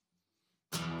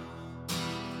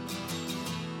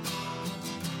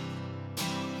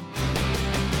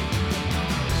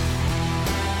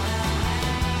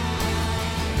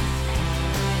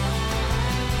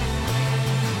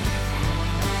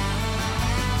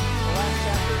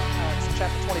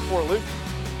24 Luke.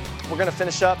 We're going to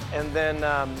finish up, and then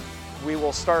we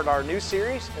will start our new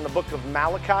series in the book of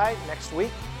Malachi next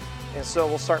week. And so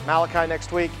we'll start Malachi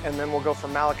next week, and then we'll go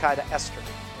from Malachi to Esther.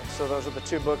 And so those are the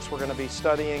two books we're going to be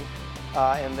studying,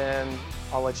 and then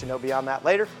I'll let you know beyond that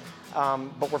later.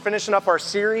 But we're finishing up our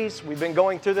series. We've been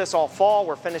going through this all fall.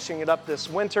 We're finishing it up this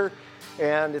winter,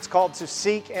 and it's called To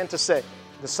Seek and to Save,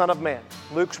 the Son of Man.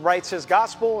 Luke writes his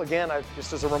gospel. Again,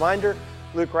 just as a reminder,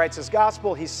 Luke writes his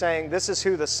gospel. He's saying this is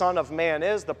who the Son of Man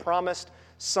is, the promised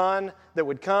Son that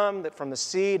would come, that from the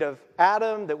seed of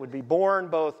Adam, that would be born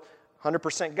both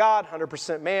 100% God,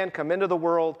 100% man, come into the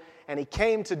world. And he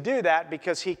came to do that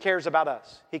because he cares about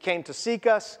us. He came to seek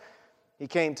us. He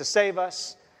came to save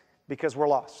us because we're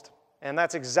lost. And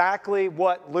that's exactly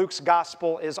what Luke's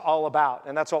gospel is all about.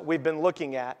 And that's what we've been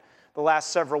looking at the last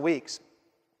several weeks.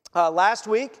 Last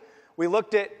week, we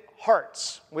looked at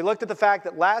hearts. We looked at the fact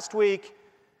that last week,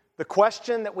 the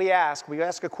question that we ask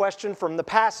a question from the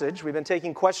passage. We've been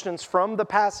taking questions from the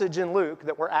passage in Luke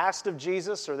that were asked of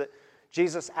Jesus or that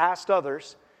Jesus asked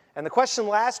others. And the question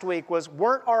last week was,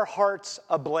 weren't our hearts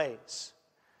ablaze?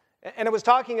 And it was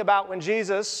talking about when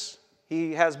Jesus,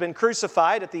 he has been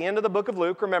crucified at the end of the book of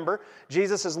Luke. Remember,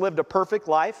 Jesus has lived a perfect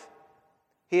life.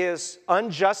 He is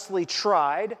unjustly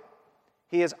tried.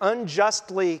 He is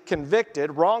unjustly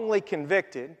convicted, wrongly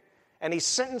convicted, and he's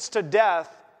sentenced to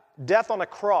death on a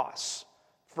cross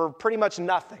for pretty much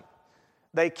nothing.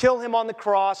 They kill him on the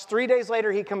cross. 3 days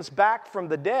later, he comes back from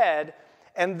the dead.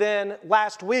 And then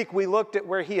last week, we looked at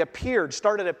where he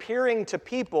started appearing to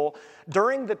people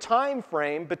during the time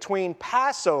frame between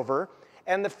Passover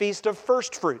and the Feast of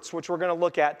First Fruits, which we're going to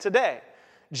look at today.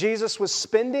 Jesus was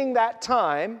spending that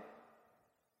time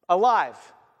alive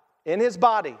in his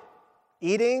body,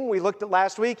 eating. We looked at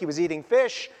last week, he was eating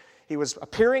fish. He was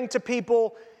appearing to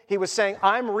people. He was saying,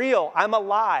 I'm real, I'm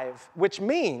alive, which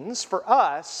means for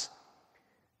us,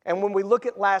 and when we look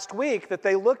at last week, that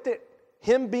they looked at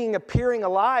him appearing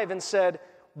alive and said,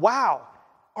 wow,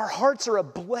 our hearts are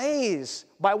ablaze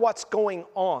by what's going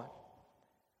on.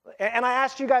 And I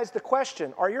asked you guys the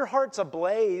question, are your hearts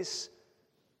ablaze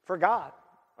for God?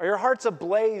 Are your hearts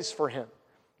ablaze for him?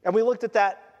 And we looked at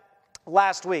that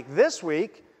last week. This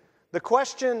week, the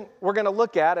question we're going to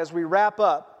look at as we wrap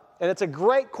up, and it's a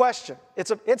great question.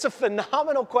 It's a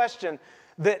phenomenal question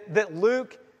that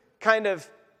Luke kind of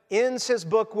ends his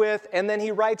book with, and then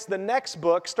he writes the next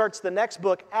book, starts the next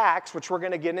book, Acts, which we're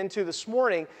going to get into this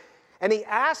morning. And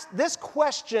this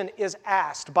question is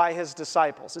asked by his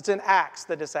disciples. It's in Acts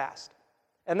that it's asked.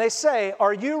 And they say,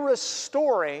 are you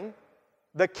restoring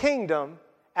the kingdom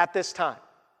at this time?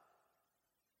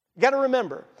 You got to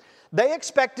remember, they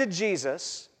expected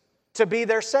Jesus to be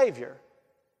their Savior,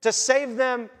 to save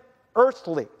them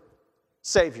earthly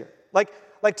Savior,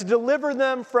 like to deliver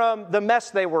them from the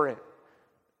mess they were in,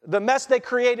 the mess they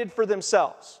created for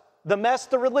themselves, the mess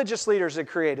the religious leaders had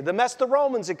created, the mess the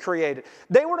Romans had created.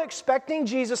 They were expecting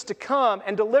Jesus to come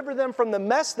and deliver them from the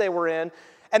mess they were in,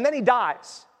 and then he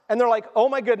dies. And they're like, oh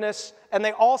my goodness, and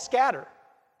they all scatter.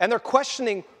 And they're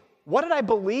questioning, what did I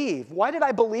believe? Why did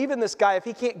I believe in this guy if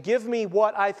he can't give me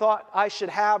what I thought I should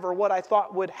have or what I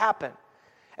thought would happen?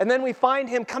 And then we find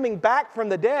him coming back from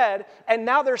the dead, and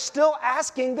now they're still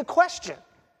asking the question.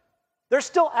 They're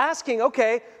still asking,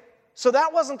 okay, so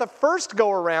that wasn't the first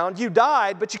go-around. You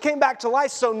died, but you came back to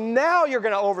life, so now you're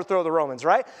going to overthrow the Romans,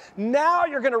 right? Now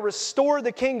you're going to restore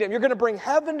the kingdom. You're going to bring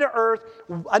heaven to earth,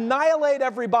 annihilate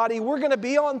everybody. We're going to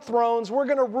be on thrones. We're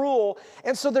going to rule.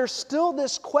 And so there's still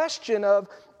this question of,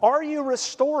 are you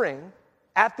restoring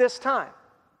at this time?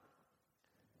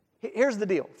 Here's the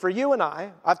deal. For you and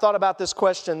I've thought about this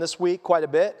question this week quite a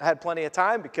bit. I had plenty of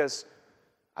time because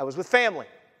I was with family.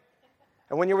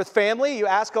 And when you're with family, you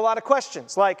ask a lot of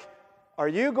questions like, are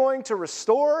you going to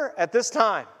restore at this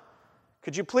time?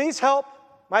 Could you please help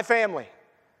my family?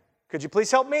 Could you please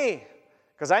help me?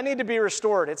 Because I need to be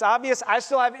restored. It's obvious I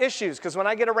still have issues because when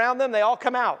I get around them, they all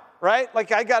come out, right?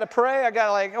 Like I got to pray. I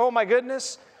got to oh my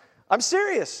goodness. I'm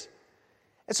serious.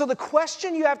 And so the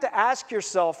question you have to ask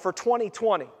yourself for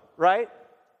 2020, right?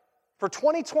 For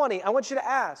 2020, I want you to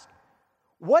ask,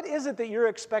 what is it that you're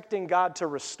expecting God to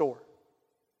restore?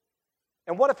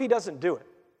 And what if he doesn't do it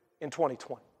in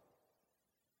 2020?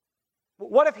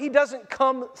 What if he doesn't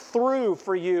come through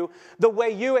for you the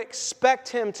way you expect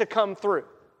him to come through?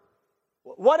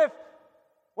 What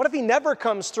if he never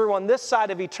comes through on this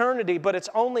side of eternity, but it's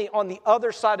only on the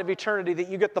other side of eternity that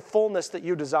you get the fullness that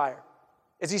you desire?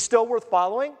 Is he still worth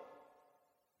following?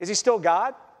 Is he still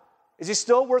God? Is he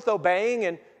still worth obeying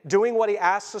and doing what he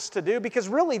asks us to do? Because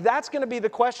really, that's going to be the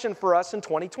question for us in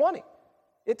 2020.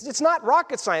 It's not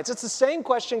rocket science. It's the same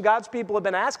question God's people have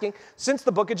been asking since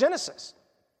the book of Genesis.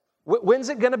 When's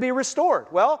it going to be restored?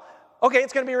 Well, okay,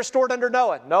 it's going to be restored under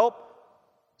Noah. Nope.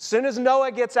 As soon as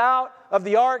Noah gets out of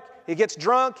the ark, he gets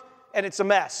drunk, and it's a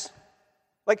mess.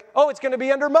 Like, oh, it's going to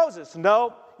be under Moses.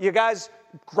 Nope. You guys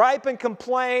gripe and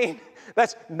complain.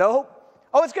 Nope.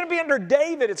 Oh, it's going to be under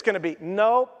David. It's going to be,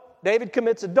 nope. David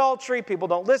commits adultery. People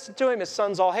don't listen to him. His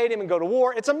sons all hate him and go to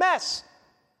war. It's a mess.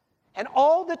 And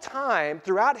all the time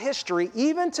throughout history,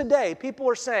 even today, people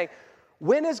are saying,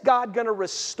 when is God going to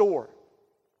restore?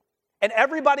 And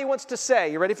everybody wants to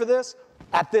say, you ready for this?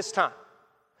 At this time.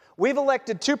 We've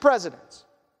elected 2 presidents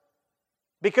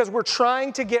because we're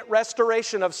trying to get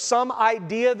restoration of some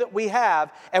idea that we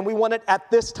have, and we want it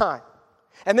at this time.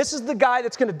 And this is the guy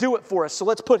that's going to do it for us, so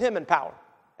let's put him in power.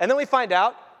 And then we find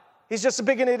out he's just as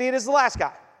big an idiot as the last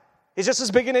guy. He's just as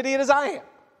big an idiot as I am.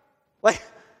 Like,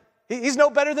 he's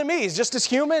no better than me. He's just as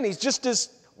human. He's just as,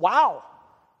 wow.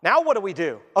 Now what do we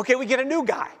do? Okay, we get a new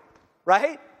guy,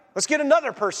 right? Let's get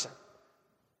another person.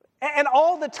 And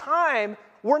all the time,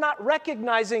 we're not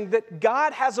recognizing that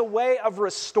God has a way of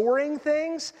restoring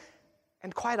things.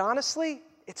 And quite honestly,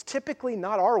 it's typically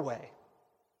not our way.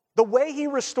 The way he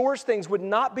restores things would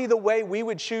not be the way we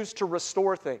would choose to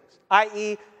restore things,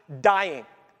 i.e., dying,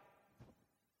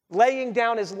 laying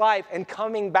down his life and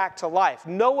coming back to life.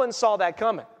 No one saw that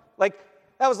coming.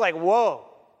 That was like, whoa.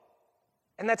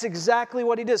 And that's exactly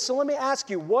what he did. So let me ask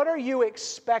you, what are you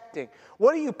expecting?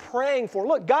 What are you praying for?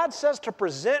 Look, God says to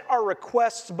present our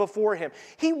requests before him.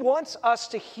 He wants us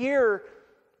to hear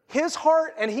his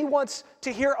heart, and he wants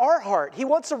to hear our heart. He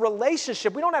wants a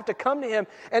relationship. We don't have to come to him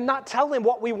and not tell him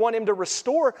what we want him to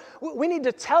restore. We need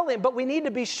to tell him, but we need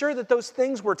to be sure that those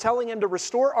things we're telling him to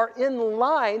restore are in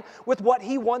line with what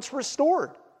he wants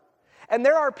restored. And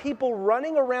there are people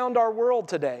running around our world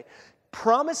today,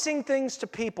 promising things to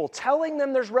people, telling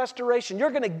them there's restoration.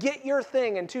 You're going to get your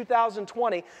thing in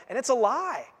 2020, and it's a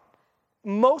lie.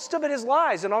 Most of it is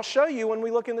lies, and I'll show you when we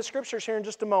look in the scriptures here in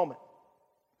just a moment.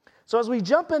 So as we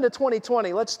jump into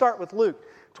 2020, let's start with Luke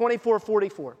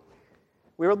 24:44.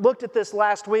 We looked at this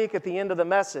last week at the end of the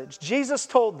message. Jesus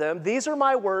told them, "These are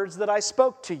my words that I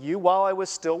spoke to you while I was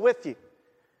still with you,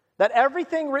 that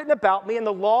everything written about me in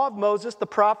the law of Moses, the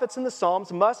prophets, and the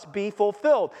Psalms must be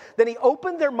fulfilled." Then he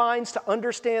opened their minds to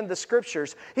understand the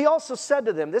scriptures. He also said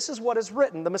to them, "This is what is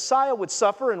written. The Messiah would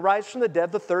suffer and rise from the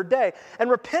dead the 3rd day. And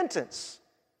repentance,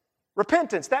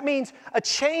 that means a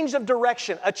change of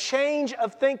direction, a change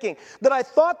of thinking. That I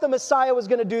thought the Messiah was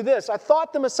going to do this. I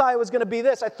thought the Messiah was going to be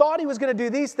this. I thought he was going to do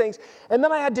these things. And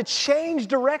then I had to change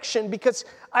direction because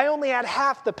I only had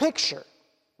half the picture,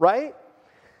 right?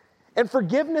 And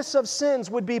forgiveness of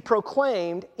sins would be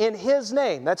proclaimed in his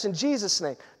name. That's in Jesus'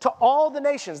 name. To all the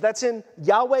nations. That's in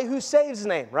Yahweh who saves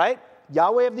name, right?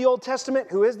 Yahweh of the Old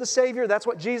Testament, who is the Savior. That's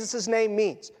what Jesus' name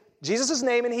means. Jesus'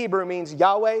 name in Hebrew means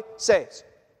Yahweh saves.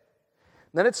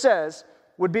 Then it says,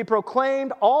 would be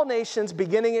proclaimed all nations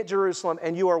beginning at Jerusalem,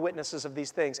 and you are witnesses of these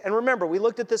things. And remember, we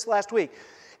looked at this last week.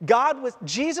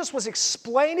 Jesus was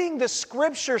explaining the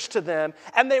scriptures to them,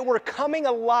 and they were coming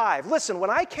alive. Listen, when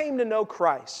I came to know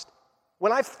Christ,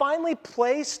 when I finally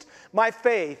placed my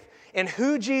faith in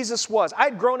who Jesus was,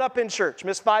 I'd grown up in church,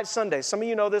 missed 5 Sundays. Some of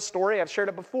you know this story. I've shared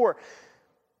it before.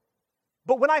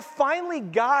 But when I finally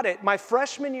got it, my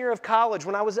freshman year of college,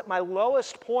 when I was at my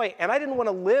lowest point and I didn't want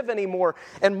to live anymore,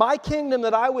 and my kingdom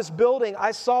that I was building I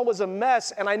saw was a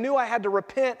mess, and I knew I had to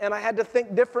repent and I had to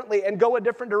think differently and go a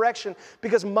different direction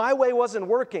because my way wasn't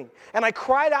working. And I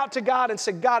cried out to God and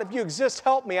said, "God, if you exist,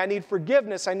 help me. I need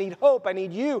forgiveness. I need hope. I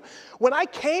need you." When I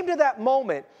came to that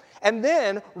moment, and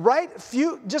then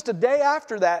just a day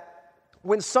after that,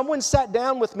 when someone sat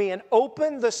down with me and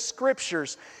opened the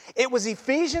scriptures, it was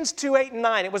Ephesians 2:8 and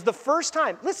 9. It was the first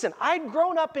time. Listen, I'd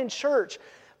grown up in church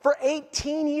for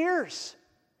 18 years.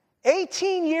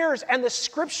 18 years, and the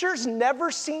scriptures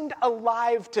never seemed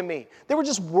alive to me. They were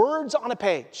just words on a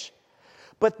page.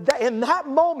 But in that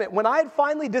moment, when I had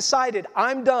finally decided,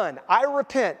 I'm done, I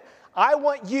repent, I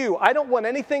want you, I don't want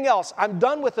anything else, I'm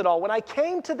done with it all. When I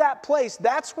came to that place,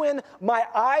 that's when my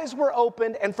eyes were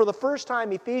opened, and for the first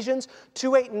time, Ephesians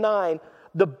 2:8 and 9,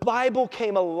 the Bible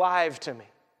came alive to me.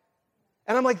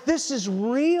 And I'm like, this is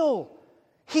real.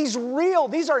 He's real.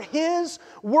 These are his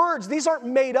words. These aren't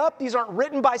made up. These aren't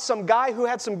written by some guy who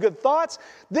had some good thoughts.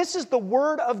 This is the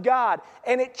word of God.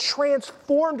 And it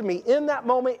transformed me in that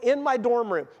moment in my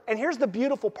dorm room. And here's the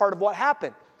beautiful part of what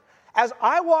happened. As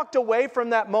I walked away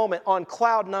from that moment on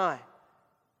cloud 9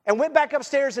 and went back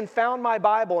upstairs and found my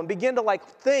Bible and began to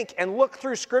think and look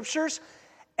through scriptures,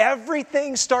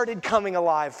 everything started coming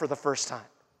alive for the first time.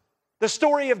 The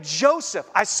story of Joseph,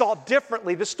 I saw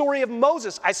differently. The story of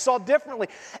Moses, I saw differently.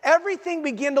 Everything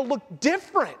began to look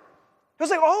different. It was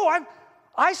like,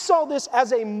 I saw this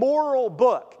as a moral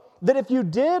book. That if you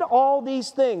did all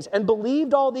these things and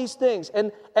believed all these things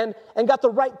and got the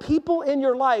right people in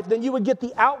your life, then you would get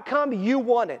the outcome you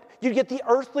wanted. You'd get the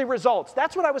earthly results.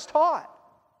 That's what I was taught.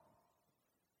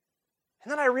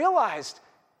 And then I realized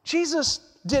Jesus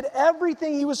did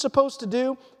everything he was supposed to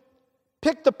do,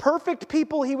 picked the perfect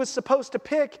people he was supposed to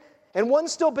pick, and one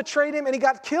still betrayed him and he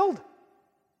got killed,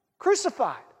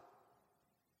 crucified.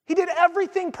 He did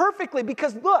everything perfectly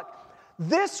because, look,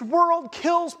 this world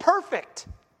kills perfect.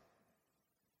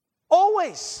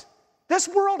 Always. This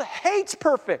world hates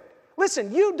perfect.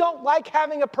 Listen, you don't like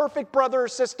having a perfect brother or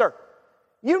sister.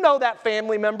 You know that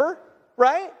family member,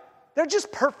 right? They're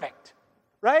just perfect,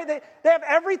 right? They have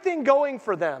everything going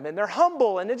for them, and they're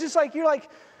humble, and it's just like, you're like,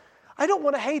 I don't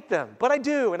want to hate them, but I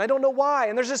do, and I don't know why.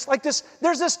 And there's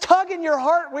this tug in your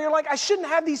heart where you're like, I shouldn't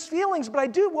have these feelings, but I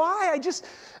do. Why?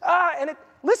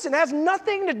 Listen, it has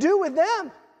nothing to do with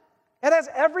them. It has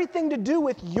everything to do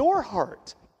with your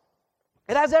heart.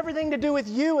 It has everything to do with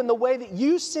you and the way that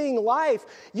you seeing life.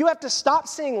 You have to stop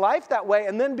seeing life that way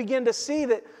and then begin to see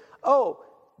that, oh,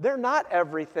 they're not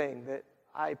everything that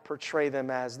I portray them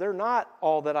as. They're not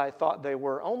all that I thought they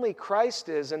were. Only Christ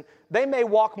is. And they may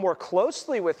walk more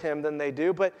closely with him than they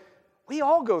do, but we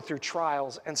all go through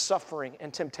trials and suffering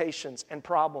and temptations and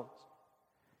problems.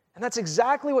 And that's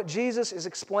exactly what Jesus is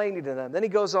explaining to them. Then he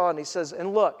goes on, he says,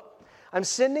 and look, I'm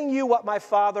sending you what my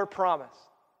Father promised.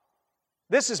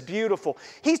 This is beautiful.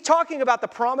 He's talking about the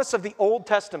promise of the Old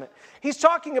Testament. He's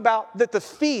talking about the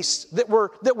feasts that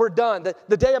were done,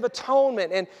 the Day of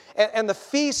Atonement and the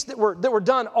feasts that were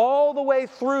done all the way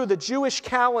through the Jewish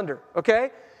calendar,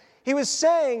 okay? He was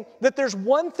saying that there's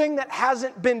one thing that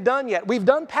hasn't been done yet. We've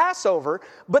done Passover,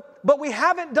 but we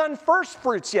haven't done first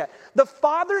fruits yet. The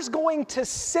Father's going to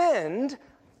send,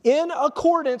 in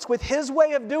accordance with his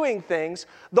way of doing things,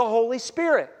 the Holy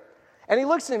Spirit. And he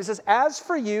looks at him and says, as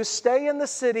for you, stay in the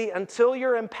city until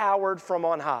you're empowered from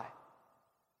on high.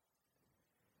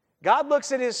 God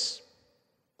looks at his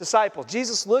disciples.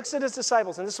 Jesus looks at his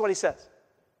disciples, and this is what he says.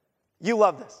 You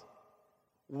love this.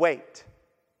 Wait.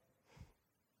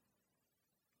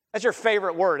 That's your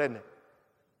favorite word, isn't it?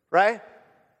 Right?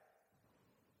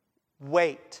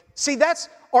 Wait. See,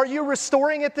 are you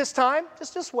restoring at this time?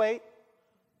 Just wait.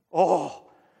 Oh,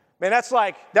 man,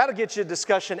 that'll get you a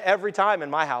discussion every time in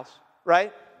my house.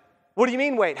 Right? What do you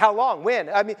mean wait? How long? When?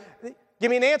 I mean, give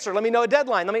me an answer. Let me know a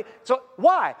deadline. So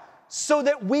why? So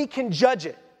that we can judge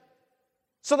it.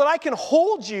 So that I can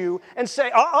hold you and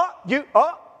say,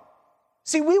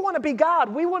 See, we want to be God.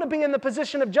 We want to be in the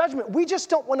position of judgment. We just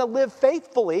don't want to live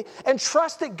faithfully and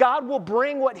trust that God will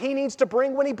bring what he needs to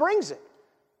bring when he brings it.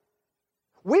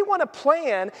 We want to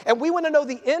plan, and we want to know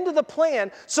the end of the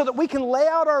plan so that we can lay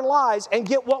out our lives and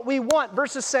get what we want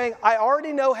versus saying, I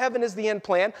already know heaven is the end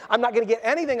plan. I'm not going to get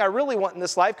anything I really want in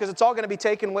this life because it's all going to be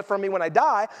taken from me when I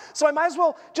die. So I might as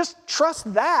well just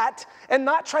trust that and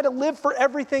not try to live for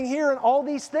everything here and all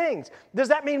these things. Does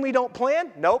that mean we don't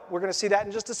plan? Nope. We're going to see that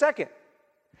in just a second.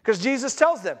 Because Jesus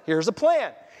tells them, here's a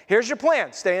plan. Here's your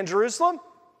plan. Stay in Jerusalem,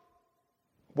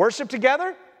 worship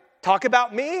together, talk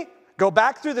about me, go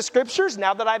back through the scriptures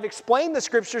now that I've explained the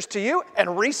scriptures to you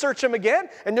and research them again.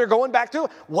 And you're going back to,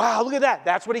 wow, look at that.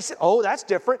 That's what he said. Oh, that's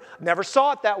different. Never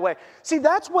saw it that way. See,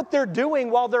 that's what they're doing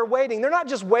while they're waiting. They're not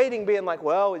just waiting being like,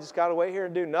 well, we just got to wait here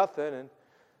and do nothing. And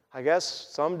I guess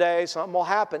someday something will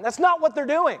happen. That's not what they're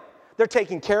doing. They're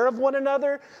taking care of one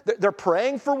another. They're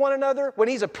praying for one another. When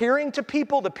he's appearing to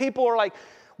people, the people are like,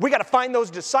 we got to find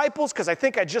those disciples because I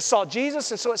think I just saw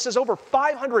Jesus. And so it says over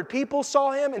 500 people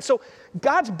saw him. And so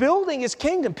God's building his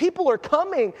kingdom. People are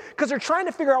coming because they're trying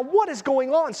to figure out what is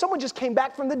going on. Someone just came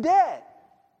back from the dead.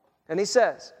 And he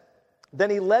says, then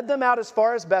he led them out as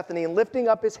far as Bethany, and lifting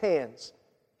up his hands,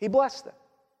 he blessed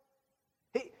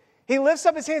them. He lifts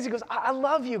up his hands. He goes, I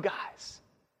love you guys.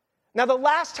 Now, the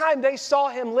last time they saw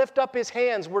him lift up his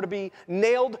hands were to be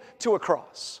nailed to a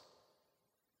cross.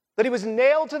 That he was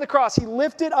nailed to the cross. He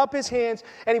lifted up his hands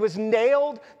and he was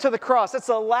nailed to the cross. That's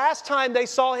the last time they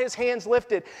saw his hands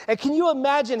lifted. And can you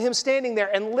imagine him standing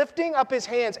there and lifting up his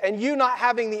hands and you not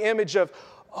having the image of,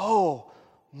 oh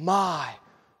my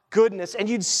goodness. And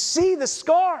you'd see the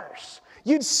scars.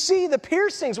 You'd see the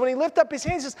piercings when he lifted up his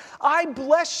hands. He says, I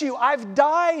bless you. I've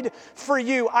died for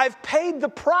you. I've paid the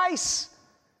price.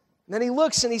 And then he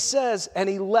looks and he says, and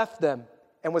he left them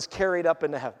and was carried up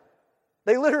into heaven.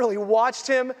 They literally watched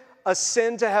him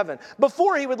ascend to heaven.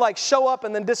 Before he would show up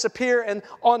and then disappear and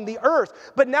on the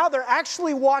earth. But now they're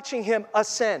actually watching him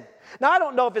ascend. Now I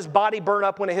don't know if his body burned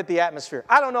up when it hit the atmosphere.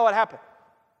 I don't know what happened,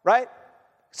 right?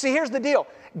 See, here's the deal.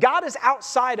 God is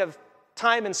outside of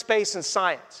time and space and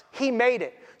science. He made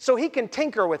it, so he can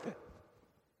tinker with it.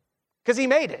 because he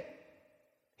made it.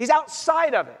 He's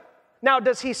outside of it. Now,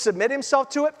 does he submit himself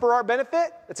to it for our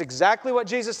benefit? That's exactly what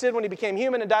Jesus did when he became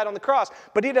human and died on the cross,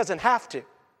 but he doesn't have to.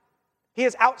 He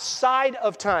is outside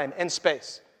of time and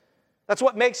space. That's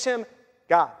what makes him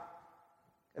God.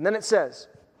 And then it says,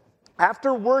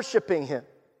 after worshiping him,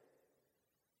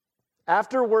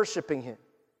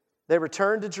 they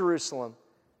returned to Jerusalem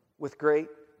with great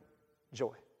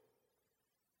joy.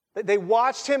 They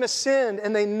watched him ascend,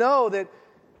 and they know that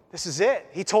this is it.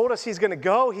 He told us he's going to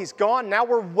go. He's gone. Now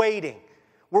we're waiting.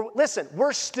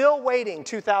 We're still waiting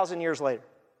 2,000 years later.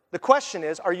 The question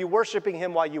is, are you worshiping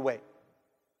him while you wait?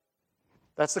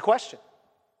 That's the question.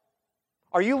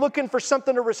 Are you looking for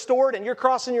something to restore it and you're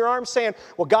crossing your arms saying,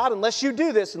 well, God, unless you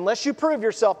do this, unless you prove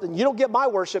yourself, then you don't get my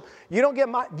worship. You don't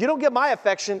get my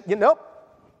affection. Nope.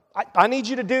 I need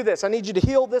you to do this. I need you to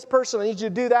heal this person. I need you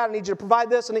to do that. I need you to provide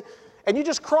this. And you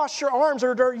just cross your arms,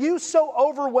 or are you so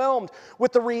overwhelmed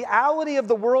with the reality of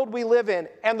the world we live in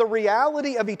and the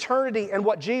reality of eternity and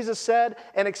what Jesus said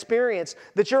and experienced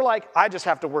that you're like, I just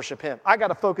have to worship him. I got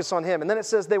to focus on him. And then it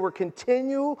says they were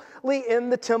continually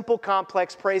in the temple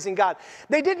complex praising God.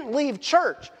 They didn't leave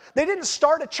church. They didn't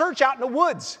start a church out in the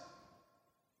woods.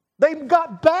 They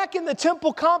got back in the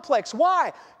temple complex.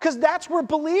 Why? Because that's where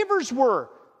believers were.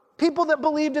 People that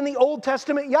believed in the Old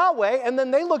Testament Yahweh, and then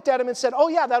they looked at him and said, oh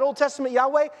yeah, that Old Testament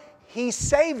Yahweh, he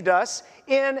saved us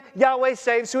in Yahweh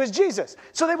Saves, who is Jesus.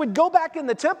 So they would go back in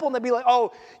the temple and they'd be like,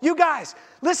 oh, you guys,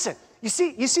 listen, you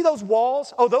see those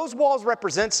walls? Oh, those walls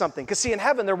represent something. Because see, in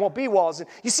heaven there won't be walls. And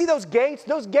you see those gates?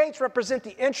 Those gates represent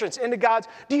the entrance into God's.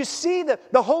 Do you see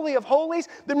the Holy of Holies?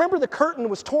 Remember the curtain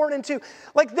was torn into?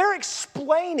 Like they're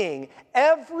explaining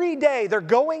every day. They're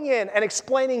going in and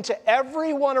explaining to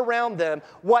everyone around them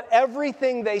what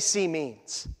everything they see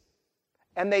means.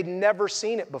 And they'd never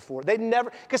seen it before.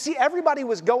 Because see, everybody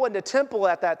was going to temple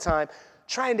at that time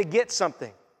trying to get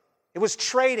something. It was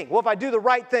trading. Well, if I do the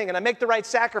right thing and I make the right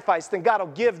sacrifice, then God will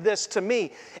give this to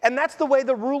me. And that's the way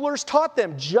the rulers taught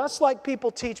them, just like people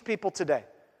teach people today.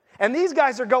 And these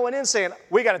guys are going in saying,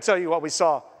 we got to tell you what we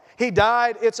saw. He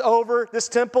died. It's over. This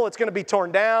temple, it's going to be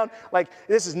torn down. Like,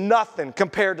 this is nothing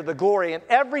compared to the glory. And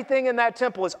everything in that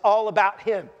temple is all about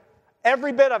him.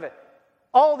 Every bit of it.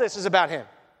 All this is about him.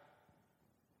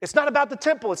 It's not about the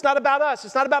temple. It's not about us.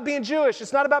 It's not about being Jewish.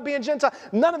 It's not about being Gentile.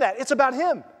 None of that. It's about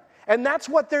him. And that's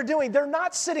what they're doing. They're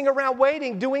not sitting around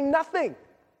waiting, doing nothing.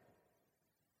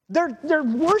 They're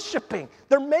worshiping.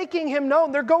 They're making him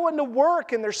known. They're going to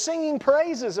work and they're singing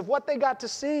praises of what they got to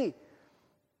see.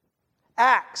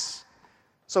 Acts.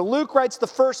 So Luke writes the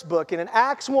first book, and in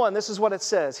Acts 1, this is what it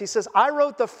says. He says, I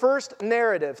wrote the first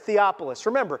narrative, Theophilus.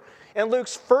 Remember, in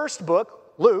Luke's first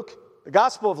book, Luke, the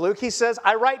Gospel of Luke, he says,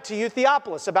 I write to you,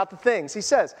 Theophilus, about the things. He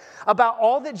says, about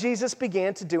all that Jesus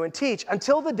began to do and teach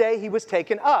until the day he was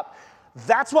taken up.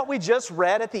 That's what we just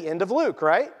read at the end of Luke,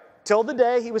 right? Till the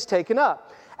day he was taken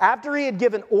up. After he had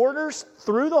given orders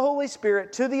through the Holy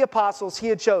Spirit to the apostles he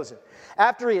had chosen.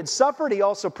 After he had suffered, he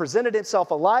also presented himself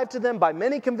alive to them by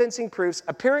many convincing proofs,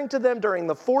 appearing to them during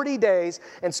the 40 days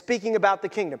and speaking about the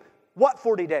kingdom. What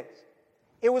 40 days?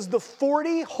 It was the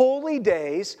 40 holy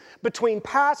days between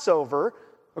Passover,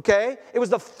 okay? It was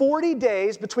the 40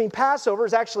 days between Passover,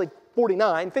 it's actually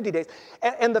 50 days,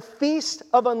 and the Feast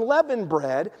of Unleavened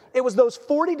Bread. It was those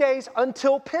 40 days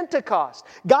until Pentecost.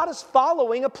 God is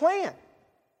following a plan.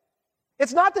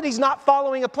 It's not that he's not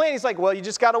following a plan. He's like, well, you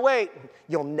just got to wait.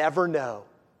 You'll never know.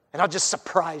 And I'll just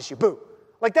surprise you. Boo.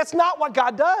 Like, that's not what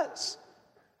God does.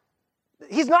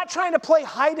 He's not trying to play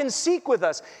hide and seek with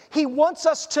us. He wants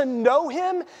us to know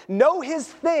him, know his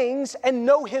things, and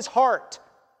know his heart.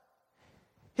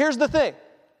 Here's the thing.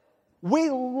 We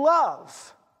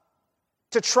love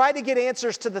to try to get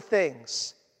answers to the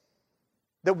things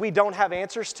that we don't have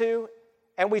answers to,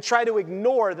 and we try to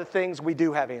ignore the things we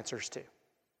do have answers to.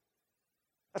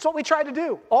 That's what we try to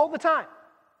do all the time.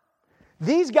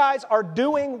 These guys are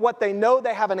doing what they know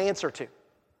they have an answer to.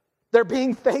 They're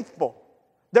being faithful.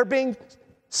 They're being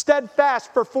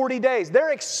steadfast for 40 days.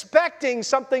 They're expecting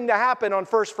something to happen on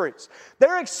first fruits.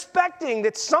 They're expecting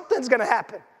that something's going to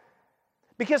happen.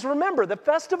 Because remember, the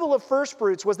festival of first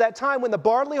fruits was that time when the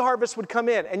barley harvest would come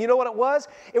in. And you know what it was?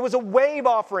 It was a wave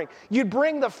offering. You'd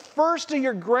bring the first of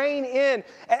your grain in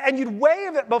and you'd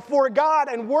wave it before God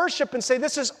and worship and say,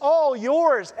 this is all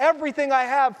yours. Everything I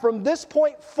have from this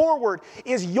point forward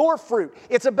is your fruit.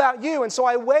 It's about you. And so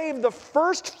I wave the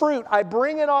first fruit. I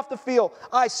bring it off the field.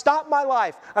 I stop my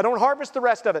life. I don't harvest the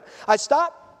rest of it. I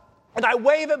stop. And I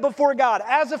wave it before God.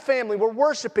 As a family, we're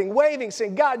worshiping, waving,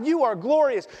 saying, God, you are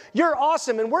glorious. You're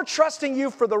awesome. And we're trusting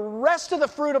you for the rest of the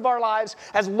fruit of our lives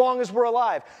as long as we're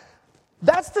alive.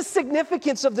 That's the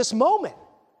significance of this moment.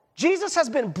 Jesus has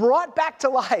been brought back to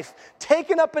life,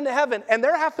 taken up into heaven, and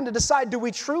they're having to decide, do we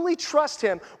truly trust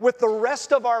him with the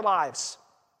rest of our lives?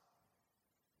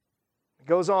 It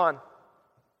goes on.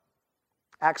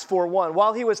 Acts 4:1,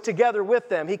 while he was together with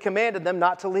them, he commanded them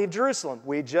not to leave Jerusalem.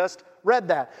 We just read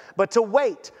that. But to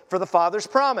wait for the Father's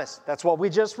promise. That's what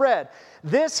we just read.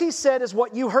 This, he said, is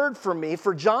what you heard from me.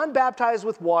 For John baptized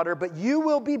with water, but you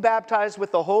will be baptized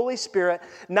with the Holy Spirit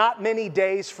not many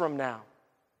days from now.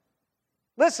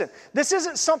 Listen, this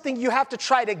isn't something you have to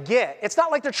try to get. It's not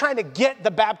like they're trying to get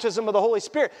the baptism of the Holy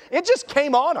Spirit. It just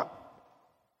came on them.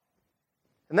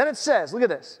 And then it says, look at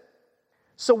this.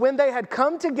 So when they had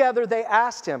come together, they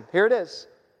asked him, here it is,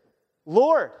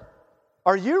 Lord,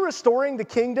 are you restoring the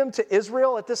kingdom to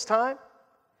Israel at this time?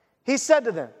 He said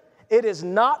to them, it is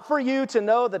not for you to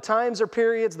know the times or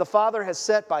periods the Father has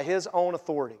set by his own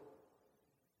authority.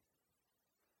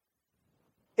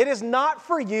 It is not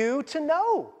for you to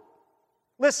know.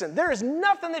 Listen, there is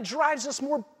nothing that drives us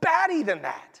more batty than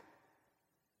that.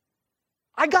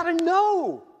 I got to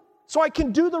know so I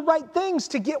can do the right things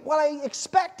to get what I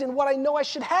expect and what I know I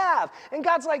should have. And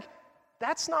God's like,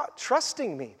 that's not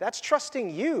trusting me. That's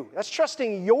trusting you. That's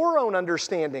trusting your own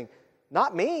understanding,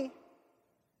 not me.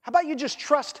 How about you just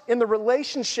trust in the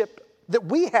relationship that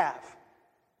we have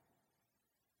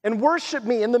and worship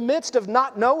me in the midst of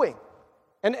not knowing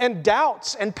and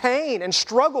doubts and pain and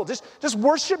struggle. Just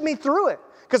worship me through it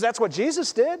because that's what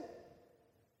Jesus did.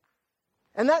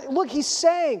 And that, look, he's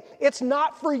saying it's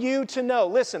not for you to know.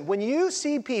 Listen, when you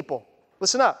see people,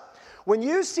 listen up, when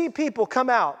you see people come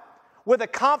out with a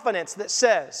confidence that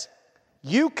says,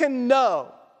 you can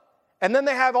know, and then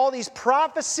they have all these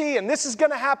prophecy and this is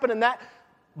going to happen and that,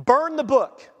 burn the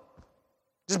book.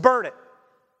 Just burn it.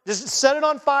 Just set it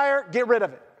on fire, get rid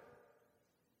of it.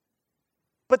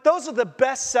 But those are the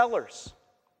best sellers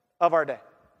of our day.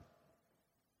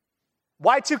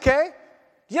 Y2K? Do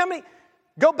you know how many?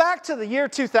 Go back to the year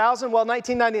 2000,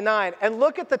 1999, and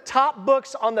look at the top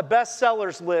books on the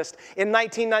bestsellers list in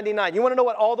 1999. You want to know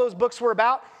what all those books were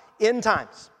about? End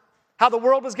times. How the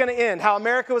world was going to end, how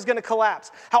America was going to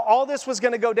collapse, how all this was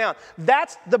going to go down.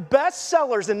 That's the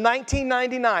bestsellers in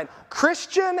 1999.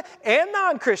 Christian and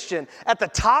non-Christian, at the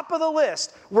top of the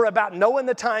list, were about knowing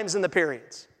the times and the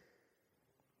periods.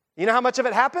 You know how much of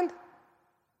it happened?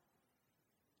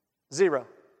 0.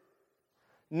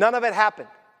 None of it happened.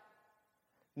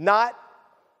 Not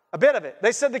a bit of it.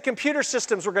 They said the computer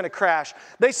systems were going to crash.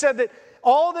 They said that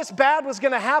all this bad was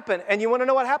going to happen. And you want to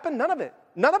know what happened? None of it.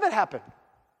 None of it happened.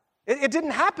 It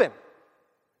didn't happen.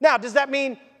 Now, does that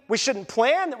mean we shouldn't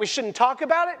plan, that we shouldn't talk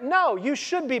about it? No, you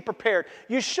should be prepared.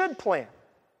 You should plan.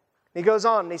 He goes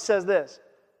on and he says this.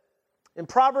 In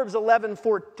Proverbs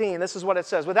 11:14, this is what it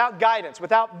says. Without guidance,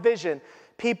 without vision,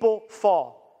 people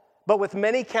fall. But with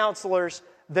many counselors,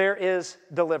 there is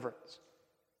deliverance.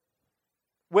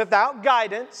 Without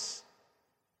guidance,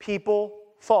 people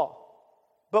fall.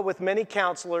 But with many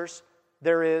counselors,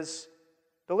 there is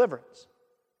deliverance.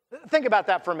 Think about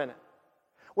that for a minute.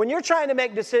 When you're trying to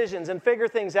make decisions and figure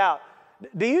things out,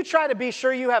 do you try to be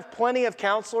sure you have plenty of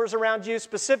counselors around you,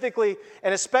 specifically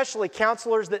and especially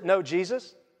counselors that know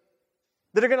Jesus?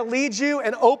 That are going to lead you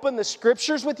and open the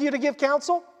scriptures with you to give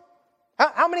counsel?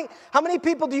 How many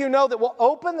people do you know that will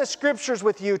open the scriptures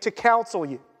with you to counsel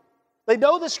you? They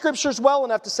know the scriptures well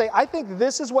enough to say, I think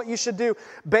this is what you should do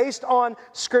based on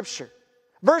scripture.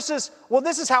 Versus, well,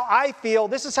 this is how I feel.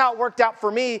 This is how it worked out for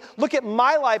me. Look at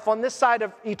my life on this side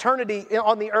of eternity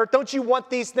on the earth. Don't you want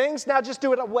these things? Now just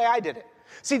do it the way I did it.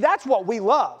 See, that's what we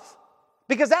love.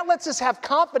 Because that lets us have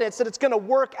confidence that it's going to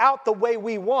work out the way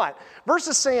we want.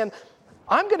 Versus saying,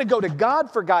 I'm going to go to God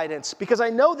for guidance because I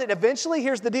know that eventually,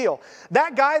 here's the deal.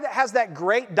 That guy that has that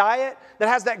great diet, that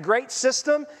has that great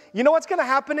system, you know what's going to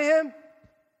happen to him?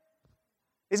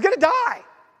 He's going to die.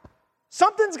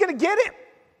 Something's going to get him.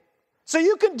 So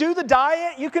you can do the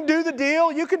diet, you can do the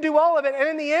deal, you can do all of it, and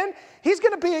in the end, he's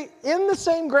going to be in the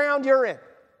same ground you're in.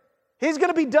 He's going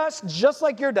to be dust just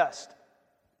like you're dust.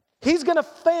 He's going to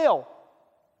fail.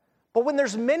 But when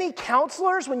there's many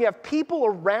counselors, when you have people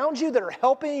around you that are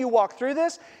helping you walk through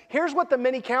this, here's what the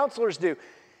many counselors do.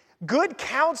 Good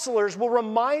counselors will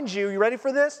remind you ready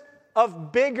for this?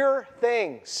 Of bigger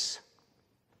things.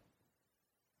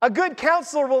 A good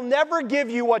counselor will never give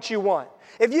you what you want.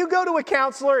 If you go to a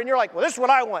counselor and you're like, well, this is what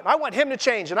I want him to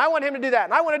change, and I want him to do that,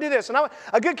 and I want to do this,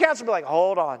 a good counselor will be like,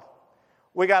 hold on,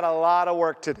 we got a lot of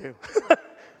work to do.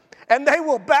 And they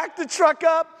will back the truck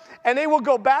up, and they will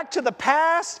go back to the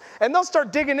past, and they'll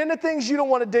start digging into things you don't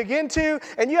want to dig into,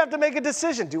 and you have to make a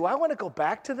decision. Do I want to go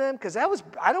back to them? Because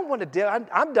I don't want to do,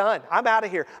 I'm done. I'm out of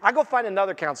here. I go find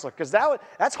another counselor, because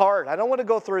that's hard. I don't want to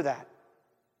go through that.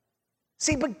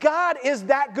 See, but God is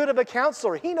that good of a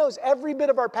counselor. He knows every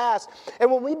bit of our past.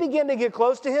 And when we begin to get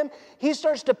close to him, he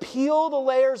starts to peel the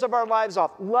layers of our lives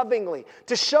off lovingly,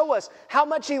 to show us how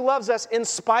much he loves us in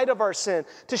spite of our sin,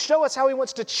 to show us how he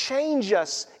wants to change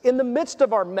us in the midst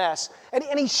of our mess. And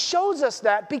he shows us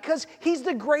that because he's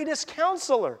the greatest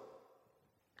counselor.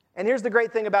 And here's the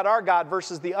great thing about our God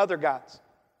versus the other gods.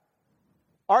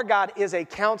 Our God is a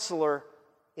counselor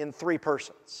in three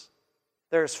persons.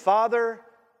 There's Father,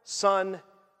 Son,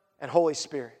 and Holy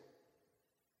Spirit,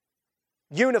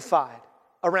 unified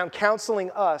around counseling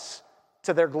us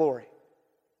to their glory.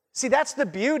 See, that's the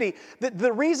beauty.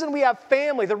 The reason we have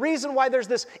family, the reason why there's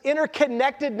this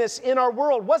interconnectedness in our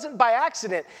world wasn't by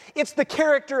accident. It's the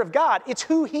character of God. It's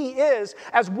who he is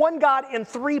as one God in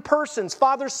three persons,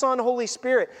 Father, Son, Holy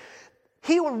Spirit.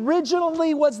 He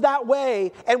originally was that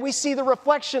way, and we see the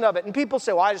reflection of it. And people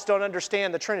say, well, I just don't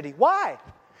understand the Trinity. Why?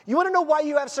 You want to know why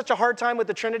you have such a hard time with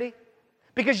the Trinity?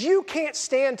 Because you can't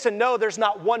stand to know there's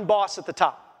not one boss at the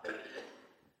top.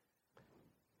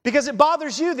 Because it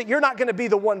bothers you that you're not going to be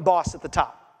the one boss at the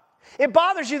top. It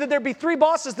bothers you that there be three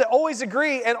bosses that always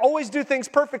agree and always do things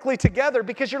perfectly together,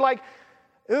 because you're like,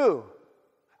 ooh,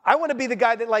 I want to be the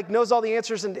guy that knows all the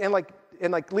answers and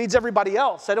leads everybody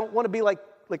else. I don't want to be like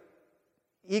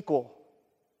equal.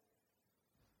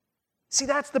 See,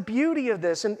 that's the beauty of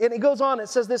this. And it goes on, it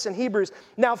says this in Hebrews.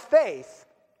 Now faith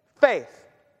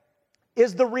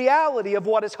is the reality of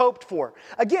what is hoped for.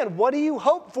 Again, what do you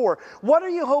hope for? What are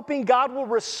you hoping God will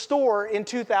restore in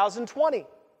 2020?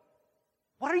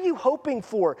 What are you hoping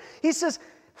for? He says,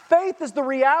 faith is the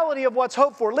reality of what's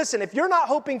hoped for. Listen, if you're not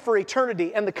hoping for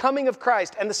eternity and the coming of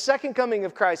Christ and the second coming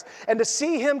of Christ and to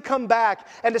see him come back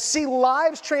and to see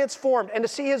lives transformed and to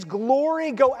see his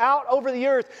glory go out over the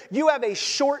earth, you have a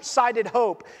short-sighted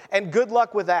hope, and good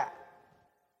luck with that.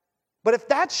 But if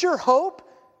that's your hope,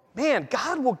 man,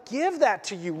 God will give that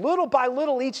to you little by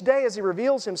little each day as he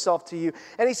reveals himself to you.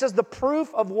 And he says the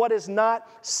proof of what is not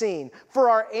seen. For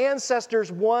our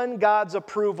ancestors won God's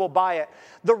approval by it.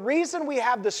 The reason we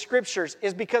have the scriptures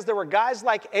is because there were guys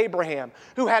like Abraham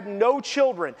who had no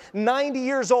children, 90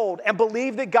 years old, and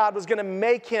believed that God was going to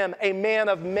make him a man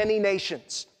of many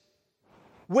nations.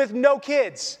 With no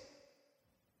kids.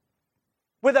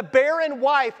 With a barren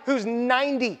wife who's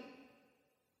 90.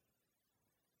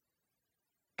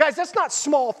 Guys, that's not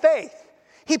small faith.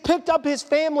 He picked up his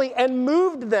family and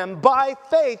moved them by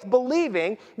faith,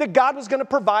 believing that God was going to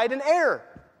provide an heir.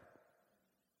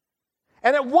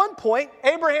 And at one point,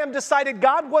 Abraham decided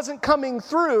God wasn't coming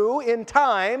through in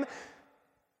time.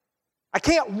 I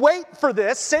can't wait for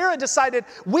this. Sarah decided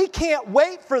we can't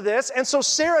wait for this. And so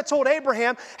Sarah told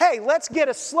Abraham, hey, let's get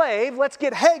a slave. Let's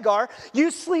get Hagar. You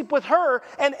sleep with her,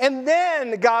 and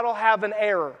then God will have an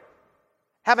heir.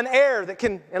 Have an heir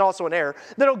and also an heir,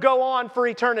 that'll go on for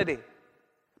eternity.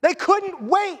 They couldn't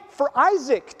wait for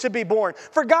Isaac to be born,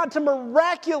 for God to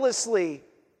miraculously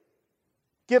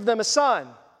give them a son.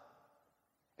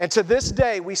 And to this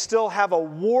day, we still have a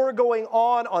war going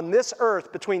on this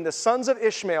earth between the sons of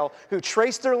Ishmael, who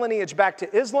trace their lineage back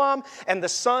to Islam, and the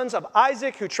sons of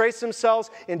Isaac, who trace themselves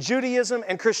in Judaism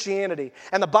and Christianity.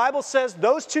 And the Bible says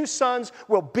those two sons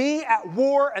will be at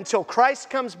war until Christ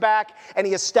comes back and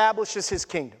he establishes his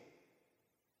kingdom.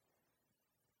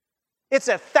 It's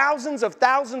a thousands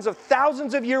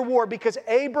of year war because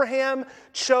Abraham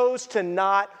chose to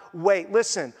not wait.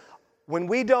 Listen, when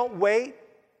we don't wait,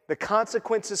 the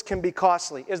consequences can be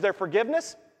costly. Is there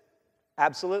forgiveness?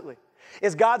 Absolutely.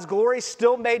 Is God's glory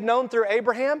still made known through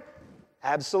Abraham?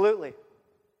 Absolutely.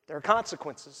 There are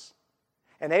consequences.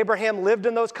 And Abraham lived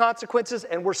in those consequences,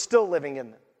 and we're still living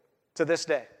in them to this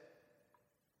day.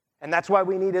 And that's why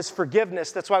we need his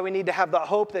forgiveness. That's why we need to have the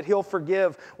hope that he'll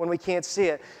forgive when we can't see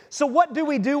it. So what do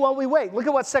we do while we wait? Look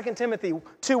at what 2 Timothy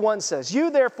 2:1 says.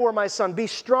 You therefore, my son, be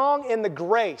strong in the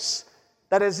grace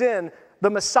that is in the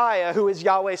Messiah, who is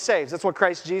Yahweh saves. That's what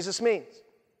Christ Jesus means.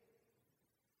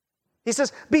 He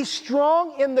says, be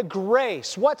strong in the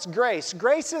grace. What's grace?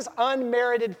 Grace is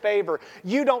unmerited favor.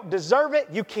 You don't deserve it.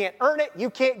 You can't earn it. You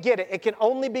can't get it. It can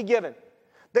only be given.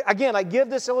 Again, I give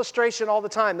this illustration all the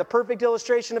time, the perfect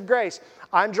illustration of grace.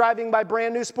 I'm driving my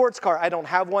brand new sports car. I don't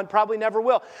have one, probably never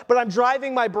will, but I'm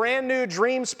driving my brand new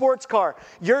dream sports car.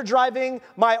 You're driving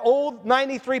my old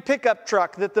 93 pickup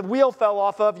truck that the wheel fell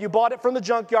off of. You bought it from the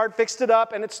junkyard, fixed it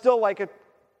up, and it's still like as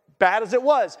bad as it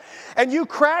was. And you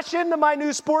crash into my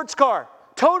new sports car.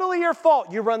 Totally your fault.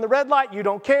 You run the red light. You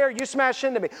don't care. You smash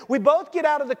into me. We both get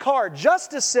out of the car.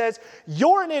 Justice says,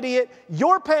 you're an idiot.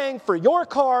 You're paying for your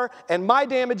car and my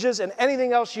damages and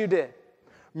anything else you did.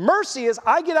 Mercy is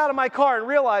I get out of my car and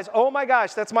realize, oh my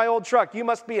gosh, that's my old truck. You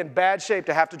must be in bad shape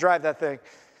to have to drive that thing.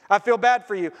 I feel bad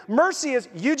for you. Mercy is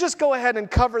you just go ahead and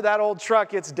cover that old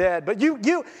truck, it's dead. But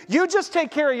you just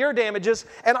take care of your damages,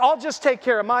 and I'll just take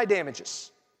care of my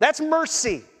damages. That's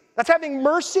mercy. That's having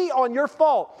mercy on your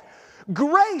fault.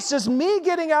 Grace is me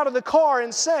getting out of the car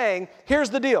and saying, here's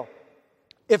the deal.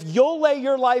 If you'll lay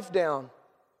your life down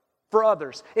for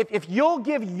others, if you'll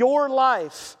give your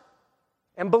life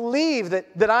and believe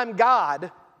that I'm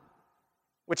God,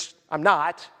 which I'm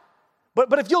not,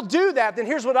 but if you'll do that, then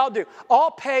here's what I'll do.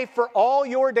 I'll pay for all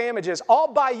your damages. I'll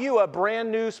buy you a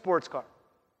brand new sports car.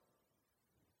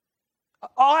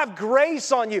 I'll have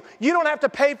grace on you. You don't have to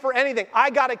pay for anything. I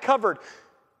got it covered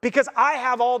because I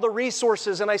have all the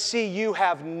resources and I see you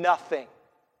have nothing.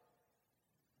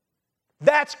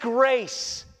 That's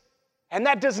grace. And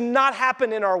that does not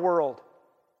happen in our world.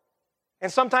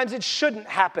 And sometimes it shouldn't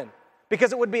happen,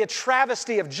 because it would be a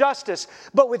travesty of justice.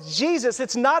 But with Jesus,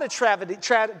 it's not a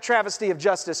travesty of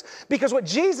justice, because what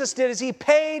Jesus did is he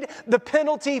paid the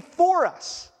penalty for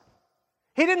us.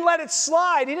 He didn't let it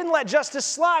slide. He didn't let justice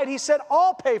slide. He said,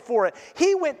 I'll pay for it.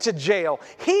 He went to jail.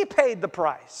 He paid the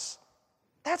price.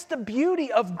 That's the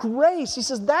beauty of grace. He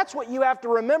says, that's what you have to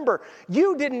remember.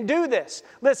 You didn't do this.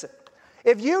 Listen,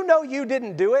 if you know you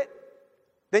didn't do it,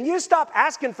 then you stop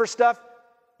asking for stuff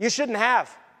you shouldn't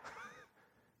have.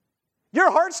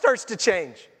 Your heart starts to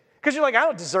change because you're like, I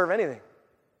don't deserve anything.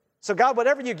 So God,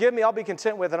 whatever you give me, I'll be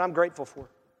content with and I'm grateful for.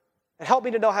 And help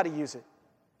me to know how to use it.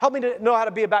 Help me to know how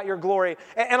to be about your glory.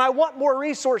 And I want more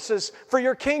resources for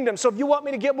your kingdom. So if you want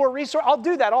me to get more resources, I'll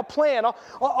do that. I'll plan.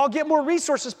 I'll get more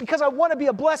resources because I want to be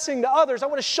a blessing to others. I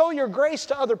want to show your grace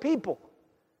to other people.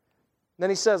 And then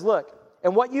he says, look,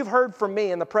 and what you've heard from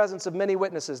me in the presence of many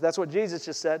witnesses, that's what Jesus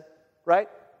just said, right?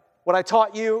 What I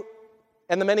taught you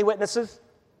and the many witnesses.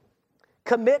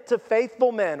 Commit to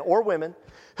faithful men or women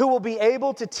who will be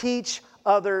able to teach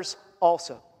others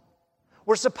also.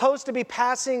 We're supposed to be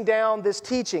passing down this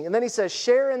teaching. And then he says,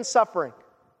 share in suffering.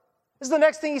 This is the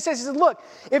next thing he says. He says, look,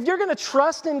 if you're going to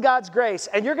trust in God's grace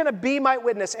and you're going to be my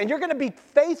witness and you're going to be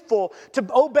faithful to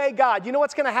obey God, you know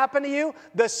what's going to happen to you?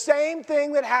 The same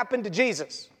thing that happened to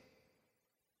Jesus.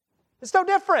 It's no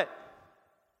different.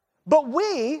 But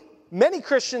we, many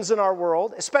Christians in our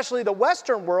world, especially the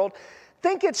Western world,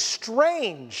 think it's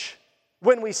strange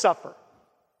when we suffer.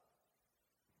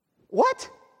 What?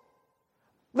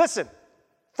 Listen,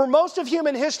 for most of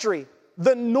human history,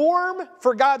 the norm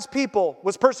for God's people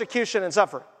was persecution and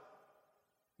suffering.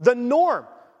 The norm.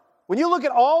 When you look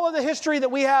at all of the history that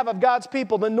we have of God's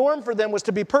people, the norm for them was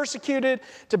to be persecuted,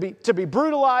 to be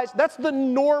brutalized. That's the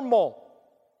normal.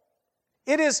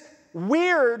 It is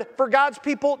weird for God's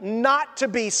people not to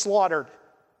be slaughtered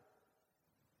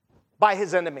by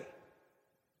his enemy.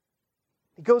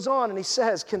 He goes on and he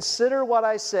says, consider what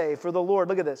I say, for the Lord,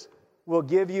 look at this, will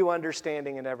give you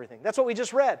understanding in everything. That's what we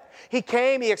just read. He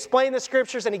came, he explained the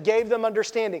scriptures, and he gave them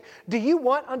understanding. Do you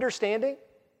want understanding?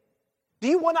 Do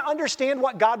you want to understand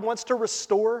what God wants to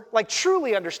restore? Like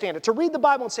truly understand it. To read the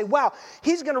Bible and say, wow,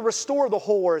 he's going to restore the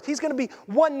whole earth. He's going to be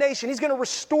one nation. He's going to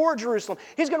restore Jerusalem.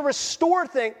 He's going to restore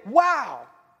things. Wow.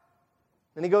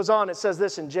 And he goes on, it says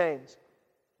this in James.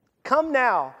 Come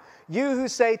now, you who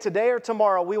say today or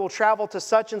tomorrow we will travel to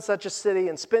such and such a city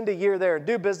and spend a year there and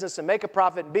do business and make a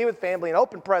profit and be with family and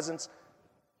open presents.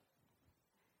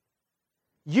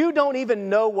 You don't even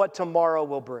know what tomorrow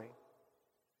will bring.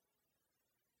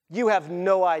 You have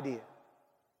no idea.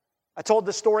 I told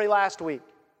the story last week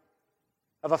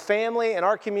of a family in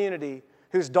our community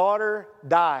whose daughter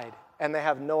died and they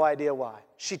have no idea why.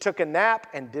 She took a nap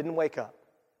and didn't wake up.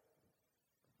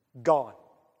 Gone.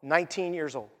 19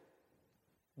 years old.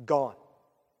 Gone.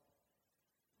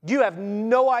 You have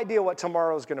no idea what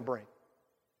tomorrow is going to bring.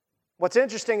 What's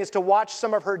interesting is to watch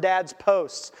some of her dad's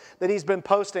posts that he's been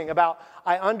posting about,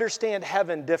 I understand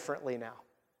heaven differently now.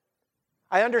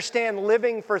 I understand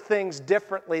living for things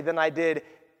differently than I did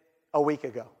a week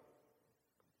ago.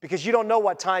 Because you don't know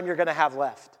what time you're going to have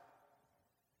left.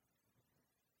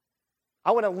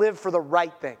 I want to live for the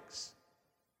right things.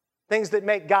 Things that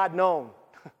make God known.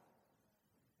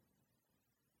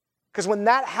 Because when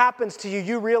that happens to you,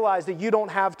 you realize that you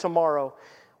don't have tomorrow.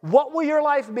 What will your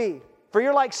life be? For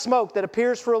you're like smoke that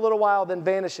appears for a little while, then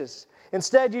vanishes.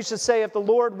 Instead, you should say, if the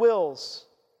Lord wills.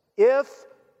 If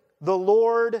the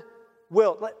Lord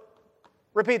will.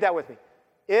 Repeat that with me.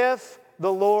 If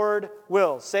the Lord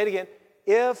wills. Say it again.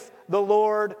 If the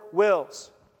Lord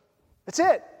wills. That's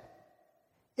it.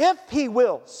 If he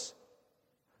wills.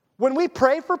 When we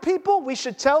pray for people, we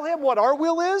should tell him what our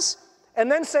will is. And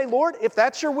then say, Lord, if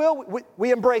that's your will,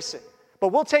 we embrace it. But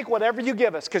we'll take whatever you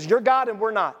give us because you're God and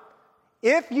we're not.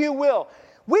 If you will.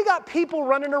 We got people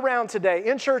running around today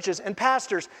in churches and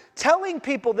pastors telling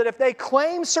people that if they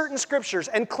claim certain scriptures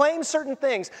and claim certain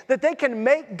things, that they can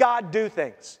make God do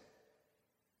things.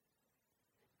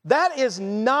 That is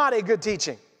not a good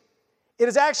teaching. It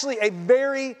is actually a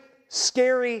very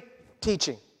scary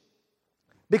teaching.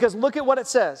 Because look at what it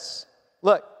says.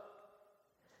 Look.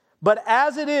 But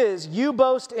as it is, you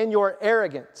boast in your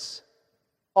arrogance.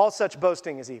 All such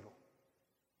boasting is evil.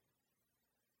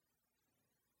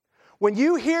 When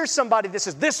you hear somebody that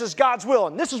says, this is God's will,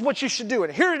 and this is what you should do,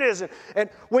 and here it is,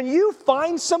 and when you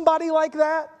find somebody like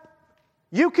that,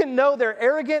 you can know they're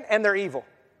arrogant and they're evil.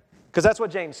 Because that's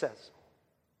what James says.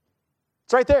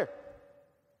 It's right there.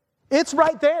 It's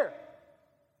right there.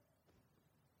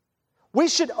 We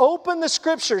should open the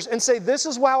scriptures and say, this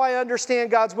is how I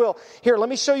understand God's will. Here, let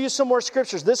me show you some more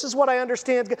scriptures. This is what I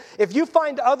understand. If you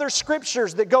find other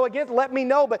scriptures that go against, let me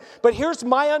know. But here's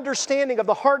my understanding of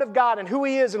the heart of God and who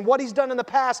He is and what He's done in the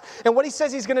past and what He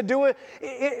says He's going to do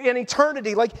in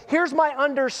eternity. Like, here's my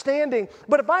understanding.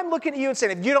 But if I'm looking at you and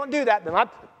saying, if you don't do that, then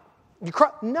you cry.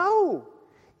 No.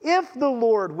 If the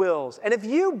Lord wills, and if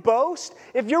you boast,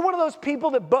 if you're one of those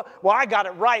people that, well, I got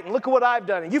it right, and look at what I've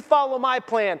done, and you follow my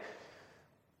plan,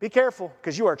 be careful,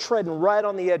 because you are treading right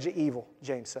on the edge of evil,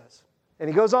 James says. And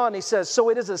he goes on, and he says, so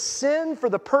it is a sin for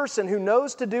the person who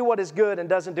knows to do what is good and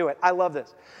doesn't do it. I love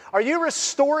this. Are you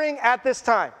restoring at this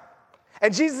time?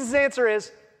 And Jesus' answer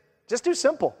is, just do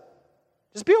simple.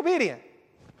 Just be obedient.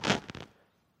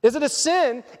 Is it a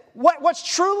sin? What's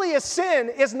truly a sin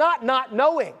is not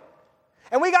knowing.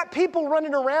 And we got people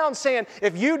running around saying,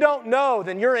 if you don't know,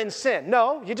 then you're in sin.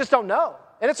 No, you just don't know.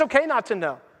 And it's okay not to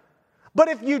know. But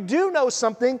if you do know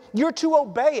something, you're to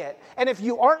obey it. And if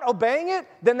you aren't obeying it,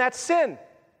 then that's sin.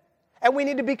 And we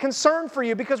need to be concerned for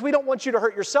you because we don't want you to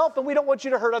hurt yourself and we don't want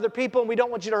you to hurt other people and we don't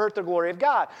want you to hurt the glory of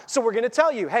God. So we're going to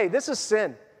tell you, hey, this is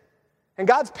sin. And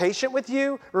God's patient with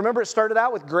you. Remember, it started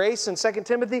out with grace in 2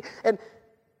 Timothy. And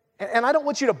I don't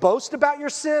want you to boast about your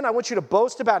sin. I want you to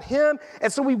boast about Him.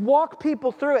 And so we walk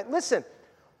people through it. Listen,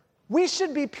 we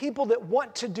should be people that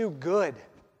want to do good,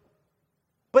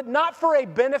 but not for a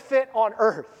benefit on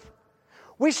earth.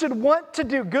 We should want to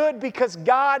do good because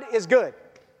God is good.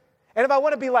 And if I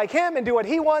want to be like Him and do what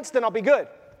He wants, then I'll be good.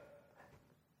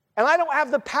 And I don't have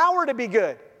the power to be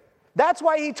good. That's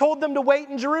why He told them to wait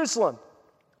in Jerusalem.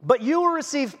 But you will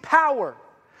receive power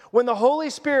when the Holy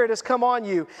Spirit has come on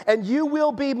you, and you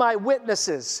will be my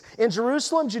witnesses in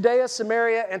Jerusalem, Judea,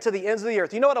 Samaria, and to the ends of the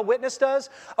earth. You know what a witness does?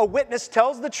 A witness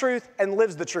tells the truth and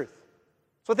lives the truth.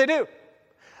 That's what they do.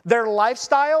 Their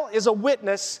lifestyle is a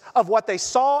witness of what they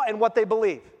saw and what they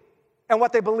believe, and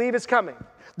what they believe is coming.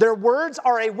 Their words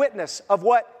are a witness of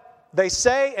what they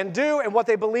say and do and what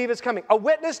they believe is coming. A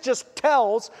witness just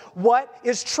tells what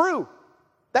is true.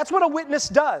 That's what a witness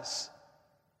does.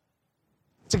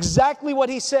 It's exactly what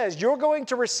he says. You're going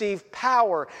to receive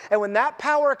power. And when that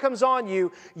power comes on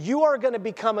you, you are going to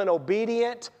become an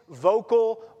obedient,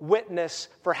 vocal witness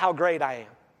for how great I am.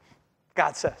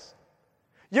 God says.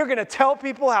 You're going to tell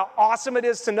people how awesome it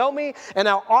is to know me and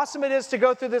how awesome it is to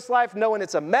go through this life knowing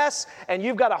it's a mess and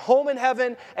you've got a home in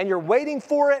heaven and you're waiting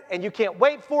for it and you can't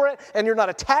wait for it and you're not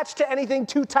attached to anything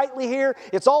too tightly here.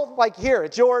 It's all like here,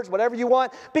 it's yours, whatever you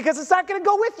want, because it's not going to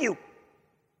go with you.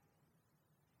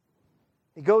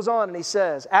 He goes on and he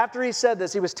says, after he said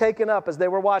this, he was taken up as they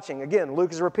were watching. Again,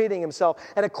 Luke is repeating himself.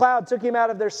 And a cloud took him out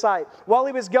of their sight. While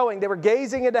he was going, they were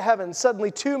gazing into heaven.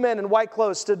 Suddenly, 2 men in white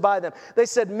clothes stood by them. They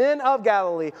said, men of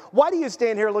Galilee, why do you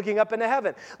stand here looking up into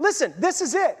heaven? Listen, this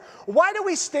is it. Why do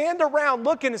we stand around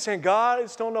looking and saying, God, I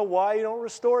just don't know why you don't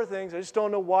restore things. I just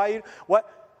don't know why you, what?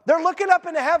 They're looking up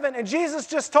into heaven, and Jesus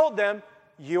just told them,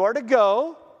 you are to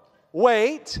go,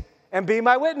 wait, and be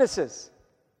my witnesses.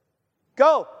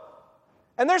 Go.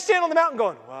 And they're standing on the mountain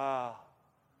going, wow,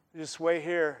 just wait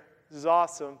here. This is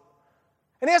awesome.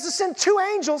 And he has to send 2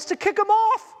 angels to kick them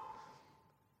off.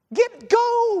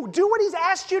 Go. Do what he's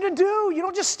asked you to do. You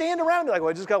don't just stand around and be like,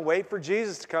 well, I just got to wait for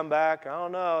Jesus to come back. I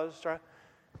don't know. Just try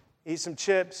eat some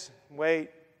chips. Wait.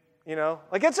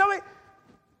 Like it's something.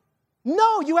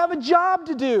 No, you have a job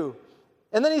to do.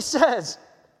 And then he says,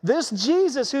 this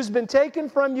Jesus who's been taken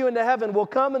from you into heaven will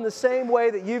come in the same way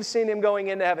that you've seen him going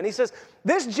into heaven. He says,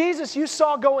 this Jesus you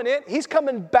saw going in, he's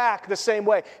coming back the same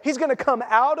way. He's going to come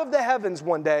out of the heavens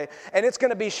one day, and it's going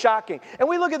to be shocking. And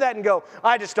we look at that and go,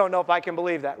 I just don't know if I can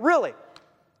believe that. Really?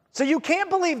 So you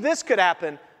can't believe this could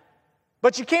happen,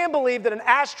 but you can believe that an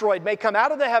asteroid may come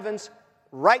out of the heavens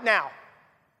right now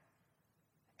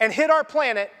and hit our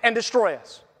planet and destroy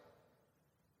us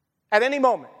at any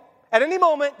moment. At any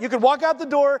moment, you could walk out the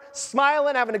door,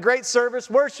 smiling, having a great service,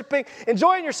 worshiping,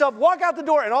 enjoying yourself, walk out the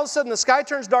door, and all of a sudden the sky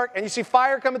turns dark and you see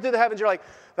fire coming through the heavens. You're like,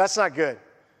 that's not good.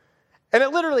 And it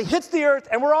literally hits the earth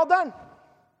and we're all done.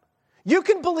 You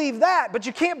can believe that, but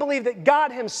you can't believe that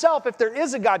God himself, if there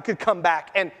is a God, could come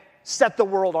back and set the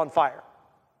world on fire.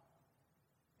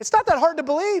 It's not that hard to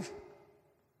believe.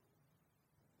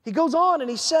 He goes on and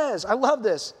he says, I love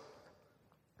this.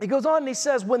 He goes on and he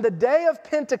says, when the day of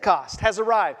Pentecost has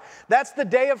arrived, that's the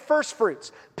day of first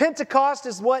fruits. Pentecost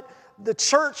is what the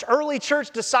church, early church,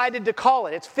 decided to call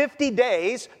it. It's 50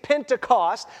 days,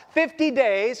 Pentecost, 50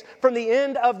 days from the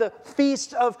end of the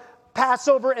feast of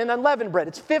Passover and unleavened bread.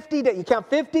 It's 50 days. You count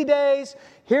 50 days,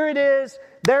 here it is,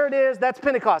 there it is, that's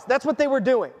Pentecost. That's what they were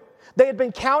doing. They had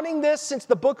been counting this since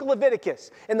the book of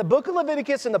Leviticus. In the book of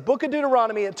Leviticus and the book of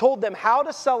Deuteronomy, it told them how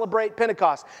to celebrate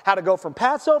Pentecost, how to go from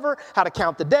Passover, how to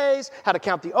count the days, how to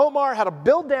count the Omer, how to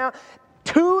build down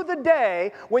to the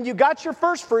day when you got your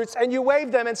first fruits and you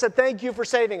waved them and said, thank you for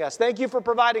saving us. Thank you for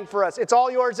providing for us. It's all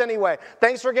yours anyway.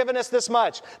 Thanks for giving us this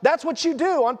much. That's what you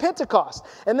do on Pentecost.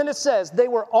 And then it says, they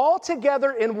were all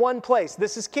together in one place.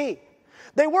 This is key.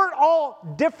 They weren't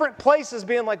all different places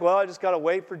being like, well, I just got to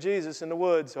wait for Jesus in the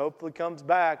woods. Hopefully comes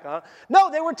back. Huh?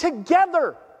 No, they were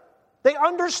together. They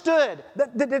understood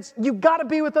that you've got to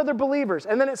be with other believers.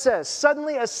 And then it says,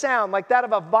 suddenly a sound like that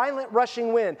of a violent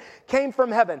rushing wind came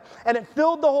from heaven, and it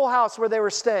filled the whole house where they were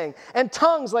staying. And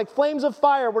tongues like flames of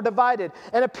fire were divided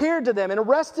and appeared to them and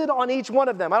rested on each one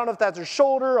of them. I don't know if that's their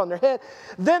shoulder, on their head.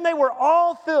 Then they were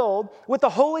all filled with the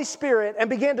Holy Spirit and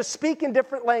began to speak in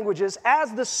different languages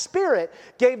as the Spirit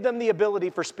gave them the ability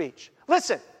for speech.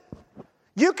 Listen.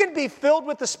 You can be filled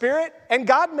with the Spirit, and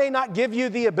God may not give you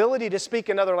the ability to speak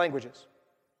in other languages.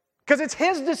 Because it's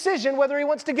His decision whether He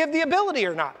wants to give the ability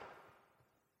or not.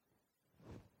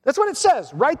 That's what it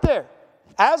says right there.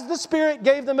 As the Spirit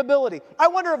gave them ability. I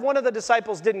wonder if one of the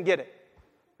disciples didn't get it.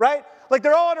 Right? Like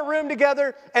they're all in a room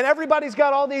together, and everybody's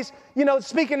got all these,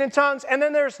 speaking in tongues, and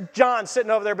then there's John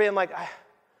sitting over there being like,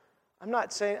 I'm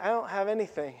not saying, I don't have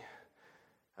anything.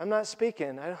 I'm not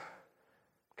speaking.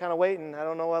 Kind of waiting. I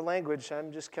don't know what language.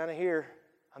 I'm just kind of here.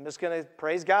 I'm just going to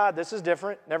praise God. This is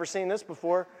different. Never seen this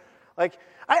before. Like,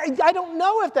 I don't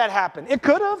know if that happened. It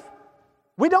could have.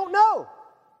 We don't know.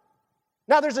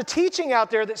 Now, there's a teaching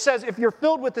out there that says if you're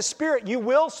filled with the Spirit, you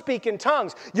will speak in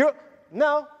tongues.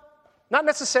 No, not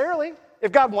necessarily.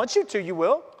 If God wants you to, you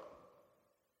will.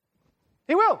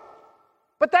 He will.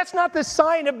 But that's not the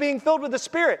sign of being filled with the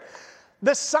Spirit.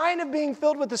 The sign of being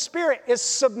filled with the Spirit is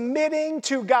submitting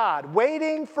to God,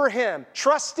 waiting for Him,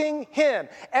 trusting Him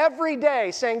every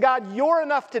day, saying, God, you're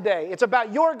enough today. It's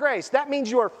about your grace. That means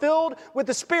you are filled with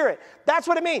the Spirit. That's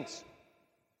what it means.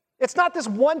 It's not this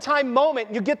one-time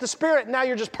moment, you get the Spirit, and now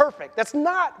you're just perfect. That's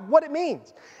not what it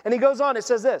means. And he goes on, it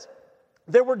says this.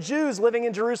 There were Jews living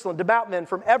in Jerusalem, devout men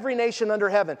from every nation under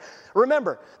heaven.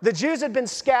 Remember, the Jews had been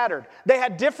scattered. They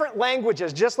had different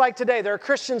languages, just like today. There are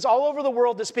Christians all over the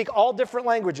world that speak all different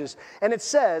languages. And it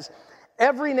says,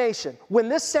 every nation. When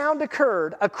this sound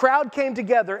occurred, a crowd came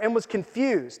together and was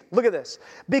confused. Look at this.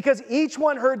 Because each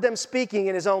one heard them speaking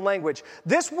in his own language.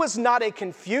 This was not a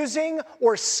confusing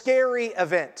or scary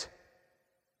event.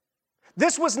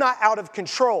 This was not out of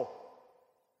control.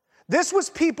 This was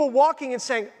people walking and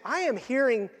saying, I am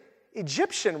hearing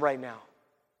Egyptian right now.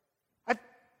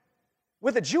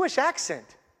 With a Jewish accent,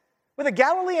 with a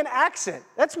Galilean accent.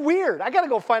 That's weird. I got to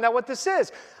go find out what this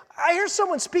is. I hear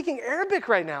someone speaking Arabic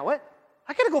right now. What?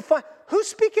 I got to go find, who's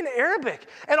speaking Arabic?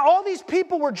 And all these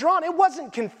people were drawn. It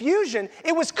wasn't confusion.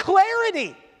 It was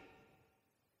clarity.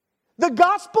 The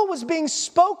gospel was being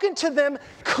spoken to them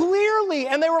clearly.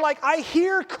 And they were like, I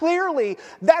hear clearly.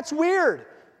 That's weird.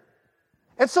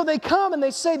 And so they come and they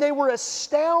say they were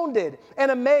astounded and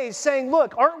amazed, saying,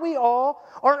 look, aren't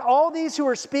all these who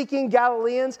are speaking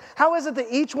Galileans? How is it that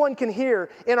each one can hear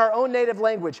in our own native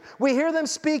language? We hear them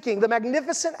speaking the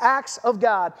magnificent acts of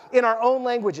God in our own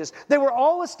languages. They were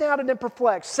all astounded and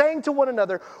perplexed, saying to one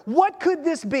another, what could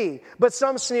this be? But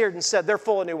some sneered and said, they're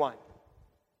full of new wine.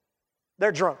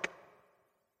 They're drunk.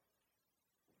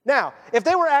 Now, if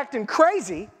they were acting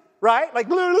crazy, right? Like,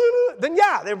 then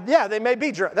they may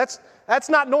be drunk. That's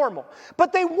not normal.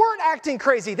 But they weren't acting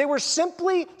crazy. They were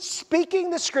simply speaking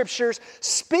the scriptures,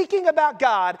 speaking about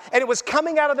God, and it was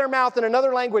coming out of their mouth in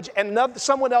another language, and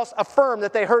someone else affirmed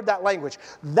that they heard that language.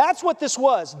 That's what this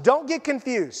was. Don't get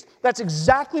confused. That's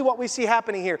exactly what we see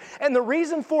happening here. And the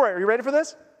reason for it, are you ready for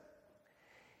this?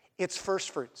 It's first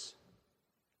fruits.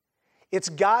 It's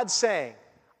God saying,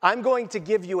 I'm going to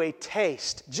give you a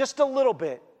taste, just a little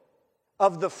bit,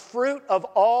 of the fruit of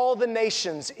all the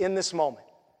nations in this moment.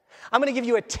 I'm going to give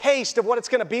you a taste of what it's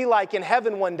going to be like in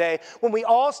heaven one day when we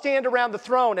all stand around the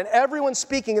throne and everyone's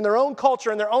speaking in their own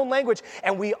culture, in their own language,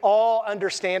 and we all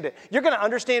understand it. You're going to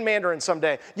understand Mandarin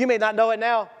someday. You may not know it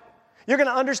now. You're going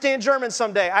to understand German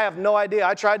someday. I have no idea.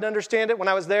 I tried to understand it when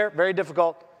I was there. Very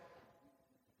difficult.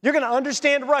 You're going to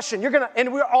understand Russian.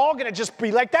 And we're all going to just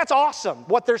be like, that's awesome,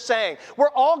 what they're saying.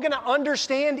 We're all going to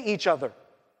understand each other.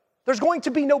 There's going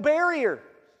to be no barrier.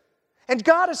 And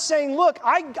God is saying, look,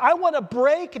 I want to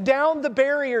break down the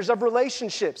barriers of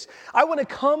relationships. I want to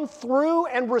come through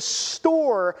and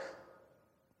restore.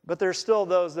 But there's still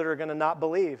those that are going to not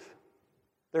believe.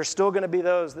 There's still going to be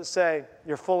those that say,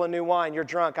 you're full of new wine, you're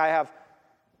drunk, I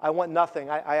want nothing,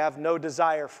 I have no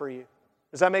desire for you.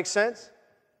 Does that make sense?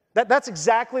 That's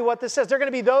exactly what this says. There are going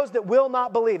to be those that will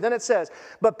not believe. Then it says,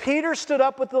 but Peter stood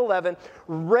up with the 11,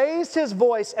 raised his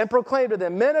voice, and proclaimed to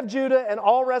them, men of Judah and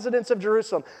all residents of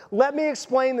Jerusalem, let me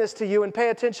explain this to you and pay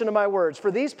attention to my words.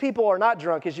 For these people are not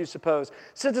drunk, as you suppose,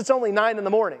 since it's only 9 in the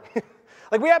morning.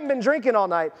 Like we haven't been drinking all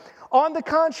night. On the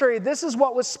contrary, this is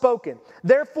what was spoken.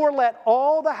 Therefore, let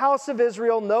all the house of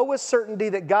Israel know with certainty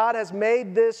that God has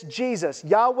made this Jesus,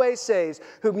 Yahweh says,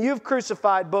 whom you've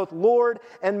crucified, both Lord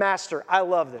and Master. I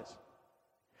love this.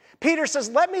 Peter says,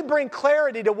 let me bring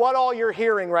clarity to what all you're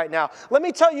hearing right now. Let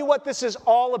me tell you what this is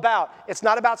all about. It's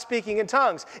not about speaking in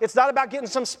tongues. It's not about getting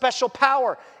some special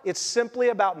power. It's simply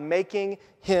about making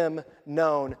him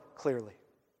known clearly.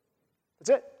 That's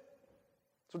it.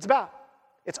 That's what it's about.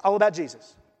 It's all about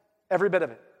Jesus. Every bit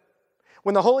of it.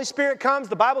 When the Holy Spirit comes,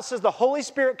 the Bible says the Holy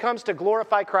Spirit comes to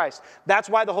glorify Christ. That's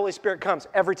why the Holy Spirit comes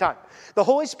every time. The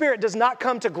Holy Spirit does not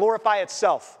come to glorify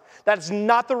itself. That is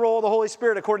not the role of the Holy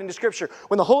Spirit according to Scripture.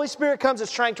 When the Holy Spirit comes,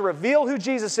 it's trying to reveal who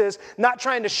Jesus is, not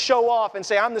trying to show off and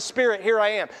say, I'm the Spirit, here I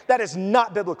am. That is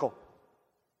not biblical.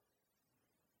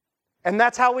 And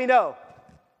that's how we know.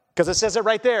 Because it says it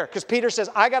right there. Because Peter says,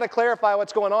 I got to clarify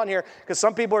what's going on here because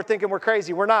some people are thinking we're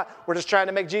crazy. We're not. We're just trying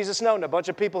to make Jesus known to a bunch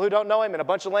of people who don't know him in a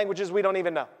bunch of languages we don't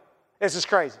even know. This is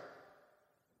crazy.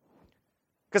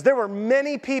 Because there were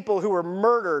many people who were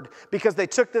murdered because they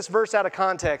took this verse out of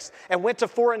context and went to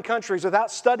foreign countries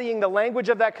without studying the language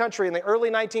of that country in the early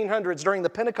 1900s during the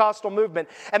Pentecostal movement.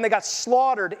 And they got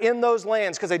slaughtered in those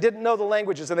lands because they didn't know the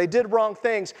languages and they did wrong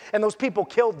things and those people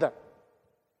killed them.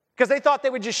 Because they thought they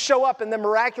would just show up and then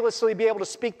miraculously be able to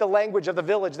speak the language of the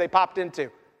village they popped into.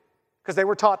 Because they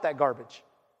were taught that garbage.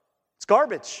 It's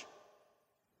garbage.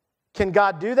 Can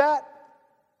God do that?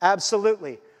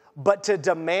 Absolutely. But to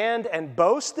demand and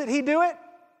boast that he do it,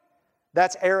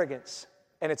 that's arrogance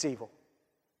and it's evil.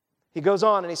 He goes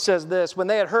on and he says this, when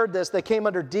they had heard this, they came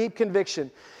under deep conviction.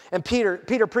 And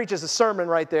Peter preaches a sermon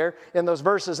right there in those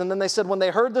verses. And then they said when they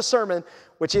heard the sermon,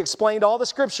 which he explained all the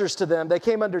scriptures to them, they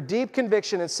came under deep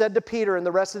conviction and said to Peter and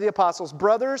the rest of the apostles,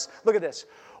 brothers, look at this,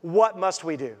 what must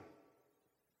we do?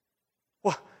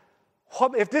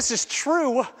 If this is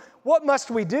true, what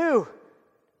must we do?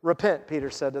 Repent, Peter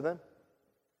said to them,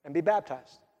 and be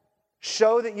baptized.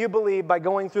 Show that you believe by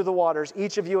going through the waters,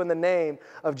 each of you in the name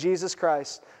of Jesus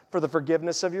Christ for the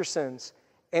forgiveness of your sins,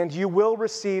 and you will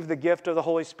receive the gift of the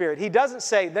Holy Spirit. He doesn't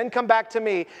say, then come back to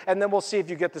me, and then we'll see if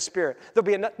you get the Spirit.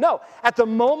 No, at the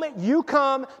moment you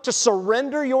come to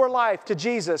surrender your life to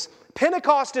Jesus,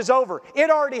 Pentecost is over.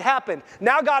 It already happened.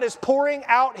 Now God is pouring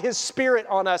out his Spirit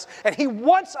on us, and he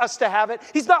wants us to have it.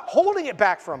 He's not holding it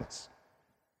back from us.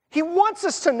 He wants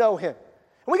us to know him.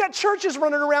 And we got churches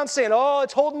running around saying, oh,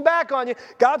 it's holding back on you.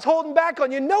 God's holding back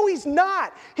on you. No, he's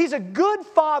not. He's a good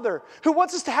father who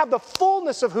wants us to have the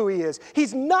fullness of who he is.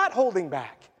 He's not holding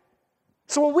back.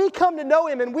 So when we come to know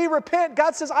him and we repent,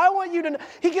 God says, I want you to know.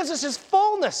 He gives us his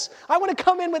fullness. I want to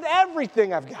come in with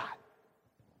everything I've got.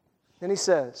 Then he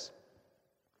says,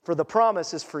 for the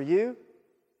promise is for you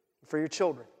and for your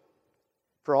children,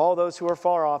 for all those who are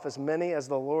far off, as many as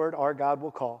the Lord our God will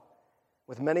call.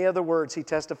 With many other words, he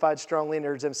testified strongly and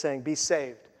urged them, saying, be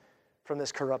saved from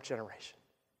this corrupt generation.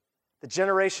 The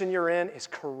generation you're in is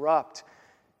corrupt.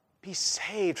 Be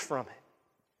saved from it.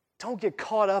 Don't get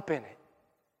caught up in it.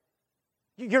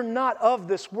 You're not of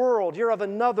this world. You're of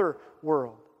another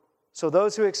world. So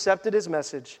those who accepted his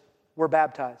message were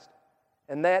baptized.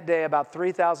 And that day, about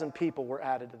 3,000 people were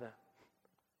added to them.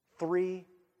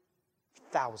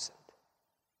 3,000.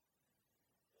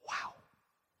 Wow.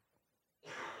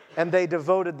 And they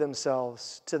devoted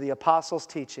themselves to the apostles'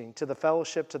 teaching, to the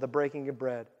fellowship, to the breaking of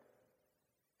bread,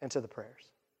 and to the prayers.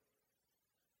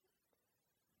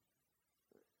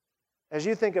 As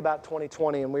you think about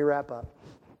 2020 and we wrap up,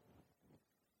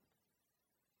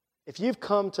 if you've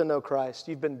come to know Christ,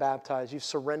 you've been baptized, you've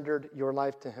surrendered your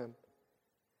life to him,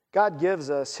 God gives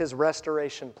us his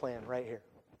restoration plan right here.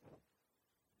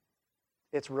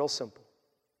 It's real simple.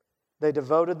 They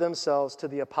devoted themselves to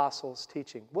the apostles'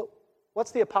 teaching.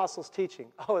 What's the apostles' teaching?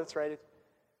 Oh, that's right. It's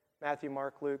Matthew,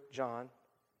 Mark, Luke, John,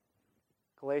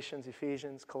 Galatians,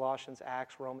 Ephesians, Colossians,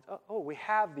 Acts, Romans. Oh, we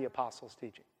have the apostles'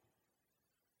 teaching.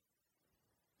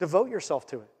 Devote yourself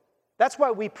to it. That's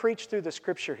why we preach through the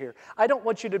Scripture here. I don't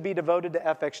want you to be devoted to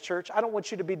FX Church. I don't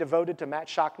want you to be devoted to Matt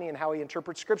Shockney and how he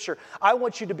interprets Scripture. I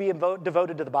want you to be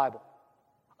devoted to the Bible.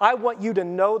 I want you to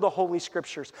know the Holy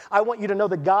Scriptures. I want you to know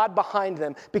the God behind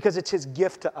them because it's His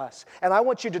gift to us. And I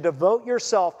want you to devote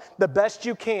yourself the best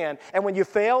you can. And when you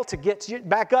fail, to get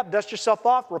back up, dust yourself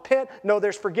off, repent, know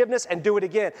there's forgiveness, and do it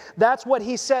again. That's what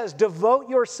he says. Devote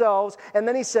yourselves. And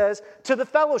then he says, to the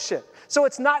fellowship. So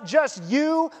it's not just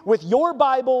you with your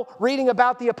Bible reading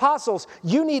about the apostles.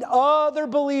 You need other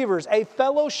believers, a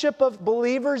fellowship of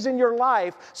believers in your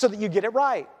life so that you get it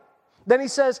right. Then he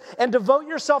says, and devote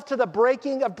yourself to the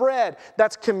breaking of bread.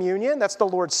 That's communion, that's the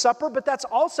Lord's Supper, but that's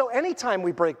also anytime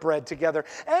we break bread together,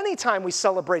 anytime we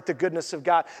celebrate the goodness of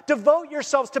God. Devote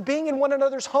yourselves to being in one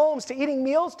another's homes, to eating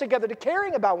meals together, to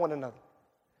caring about one another.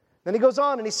 Then he goes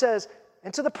on and he says,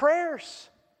 and to the prayers.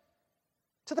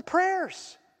 To the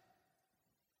prayers.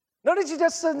 Notice he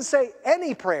just doesn't say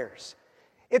any prayers.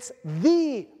 It's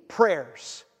the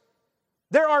prayers.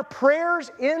 There are prayers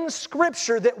in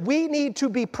Scripture that we need to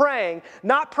be praying,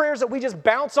 not prayers that we just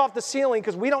bounce off the ceiling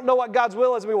because we don't know what God's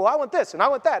will is. Well, I want this, and I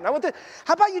want that, and I want this.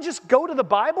 How about you just go to the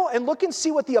Bible and look and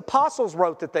see what the apostles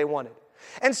wrote that they wanted,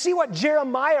 and see what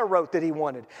Jeremiah wrote that he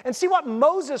wanted, and see what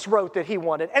Moses wrote that he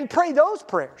wanted, and pray those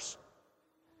prayers.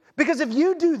 Because if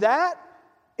you do that,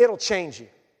 it'll change you.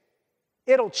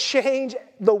 It'll change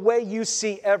the way you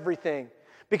see everything.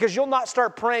 Because you'll not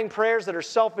start praying prayers that are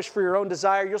selfish for your own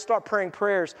desire. You'll start praying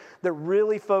prayers that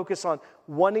really focus on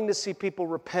wanting to see people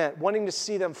repent, wanting to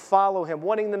see them follow Him,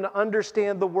 wanting them to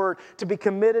understand the Word, to be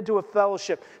committed to a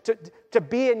fellowship, to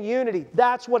be in unity.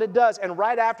 That's what it does. And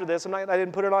right after this, I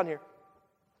didn't put it on here.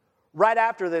 Right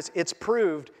after this, it's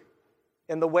proved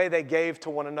in the way they gave to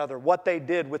one another, what they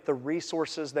did with the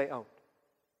resources they owned.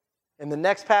 In the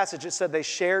next passage, it said they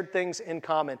shared things in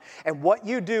common. And what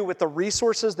you do with the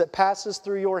resources that passes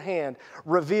through your hand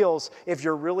reveals if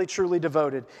you're really, truly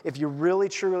devoted, if you really,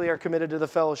 truly are committed to the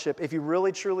fellowship, if you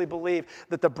really, truly believe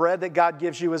that the bread that God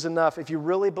gives you is enough, if you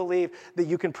really believe that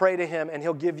you can pray to Him and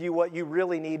He'll give you what you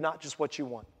really need, not just what you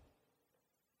want.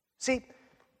 See,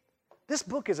 this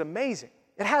book is amazing.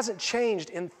 It hasn't changed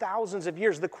in thousands of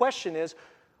years. The question is,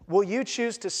 will you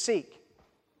choose to seek?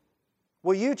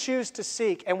 Will you choose to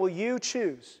seek, and will you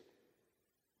choose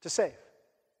to save?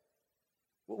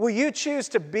 Will you choose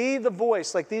to be the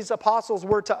voice like these apostles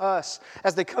were to us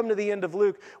as they come to the end of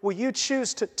Luke? Will you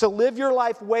choose to live your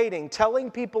life waiting,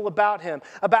 telling people about Him,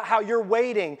 about how you're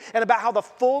waiting, and about how the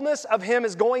fullness of Him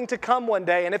is going to come one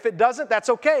day? And if it doesn't, that's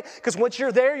okay, because once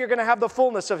you're there, you're going to have the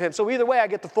fullness of Him. So either way, I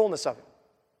get the fullness of Him.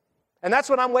 And that's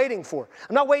what I'm waiting for.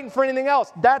 I'm not waiting for anything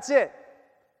else. That's it.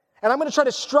 And I'm going to try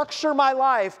to structure my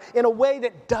life in a way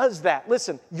that does that.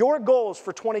 Listen, your goals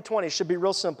for 2020 should be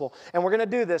real simple. And we're going to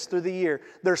do this through the year.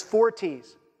 There's 4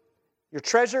 T's. Your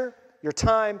treasure, your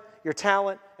time, your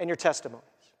talent, and your testimonies.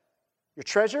 Your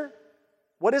treasure?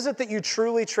 What is it that you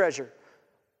truly treasure?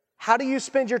 How do you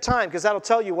spend your time? Because that'll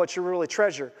tell you what you really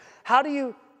treasure. How do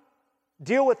you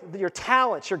deal with your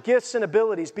talents, your gifts and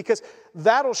abilities, because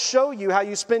that'll show you how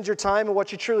you spend your time and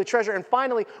what you truly treasure. And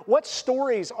finally, what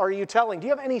stories are you telling? Do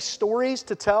you have any stories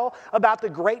to tell about the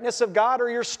greatness of God, or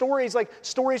your stories like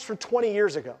stories from 20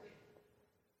 years ago?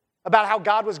 About how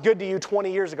God was good to you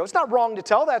 20 years ago. It's not wrong to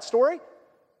tell that story.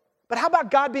 But how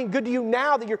about God being good to you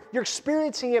now that you're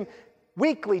experiencing Him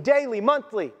weekly, daily,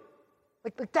 monthly?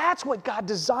 Like that's what God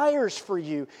desires for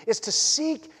you, is to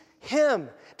seek Him,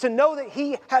 to know that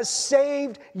He has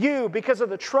saved you because of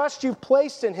the trust you've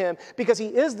placed in Him, because He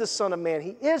is the Son of Man.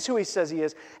 He is who He says He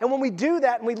is. And when we do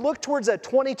that and we look towards a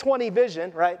 2020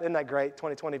 vision, right? Isn't that great,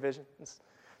 2020 vision?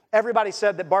 Everybody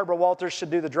said that Barbara Walters should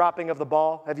do the dropping of the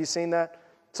ball. Have you seen that?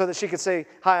 So that she could say,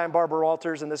 hi, I'm Barbara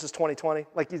Walters, and this is 2020.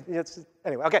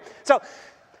 Anyway, okay. So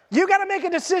you got to make a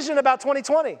decision about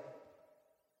 2020.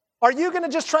 Are you going to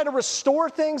just try to restore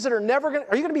things that are never going to,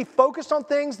 are you going to be focused on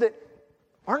things that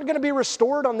aren't going to be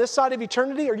restored on this side of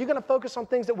eternity? Or are you going to focus on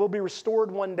things that will be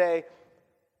restored one day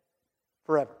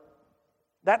forever?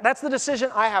 That's the decision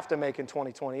I have to make in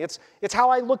 2020. It's how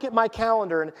I look at my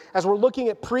calendar. And as we're looking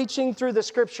at preaching through the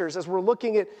Scriptures, as we're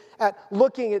looking at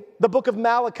the book of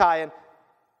Malachi and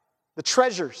the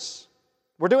treasures.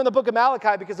 We're doing the book of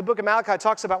Malachi because the book of Malachi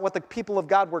talks about what the people of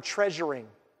God were treasuring.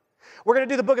 We're going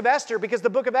to do the book of Esther because the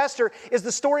book of Esther is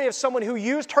the story of someone who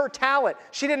used her talent.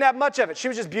 She didn't have much of it. She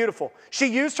was just beautiful. She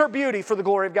used her beauty for the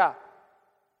glory of God.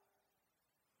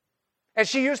 And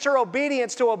she used her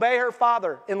obedience to obey her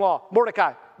father-in-law,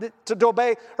 Mordecai, to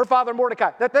obey her father,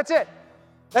 Mordecai. That's it.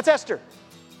 That's Esther.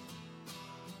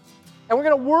 And we're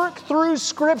going to work through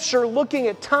Scripture looking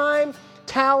at time,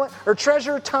 talent, or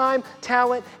treasure, time,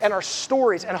 talent, and our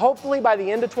stories. And hopefully by the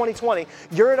end of 2020,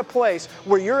 you're at a place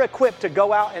where you're equipped to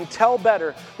go out and tell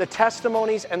better the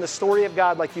testimonies and the story of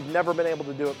God like you've never been able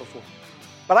to do it before.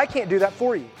 But I can't do that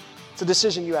for you. It's a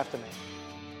decision you have to make.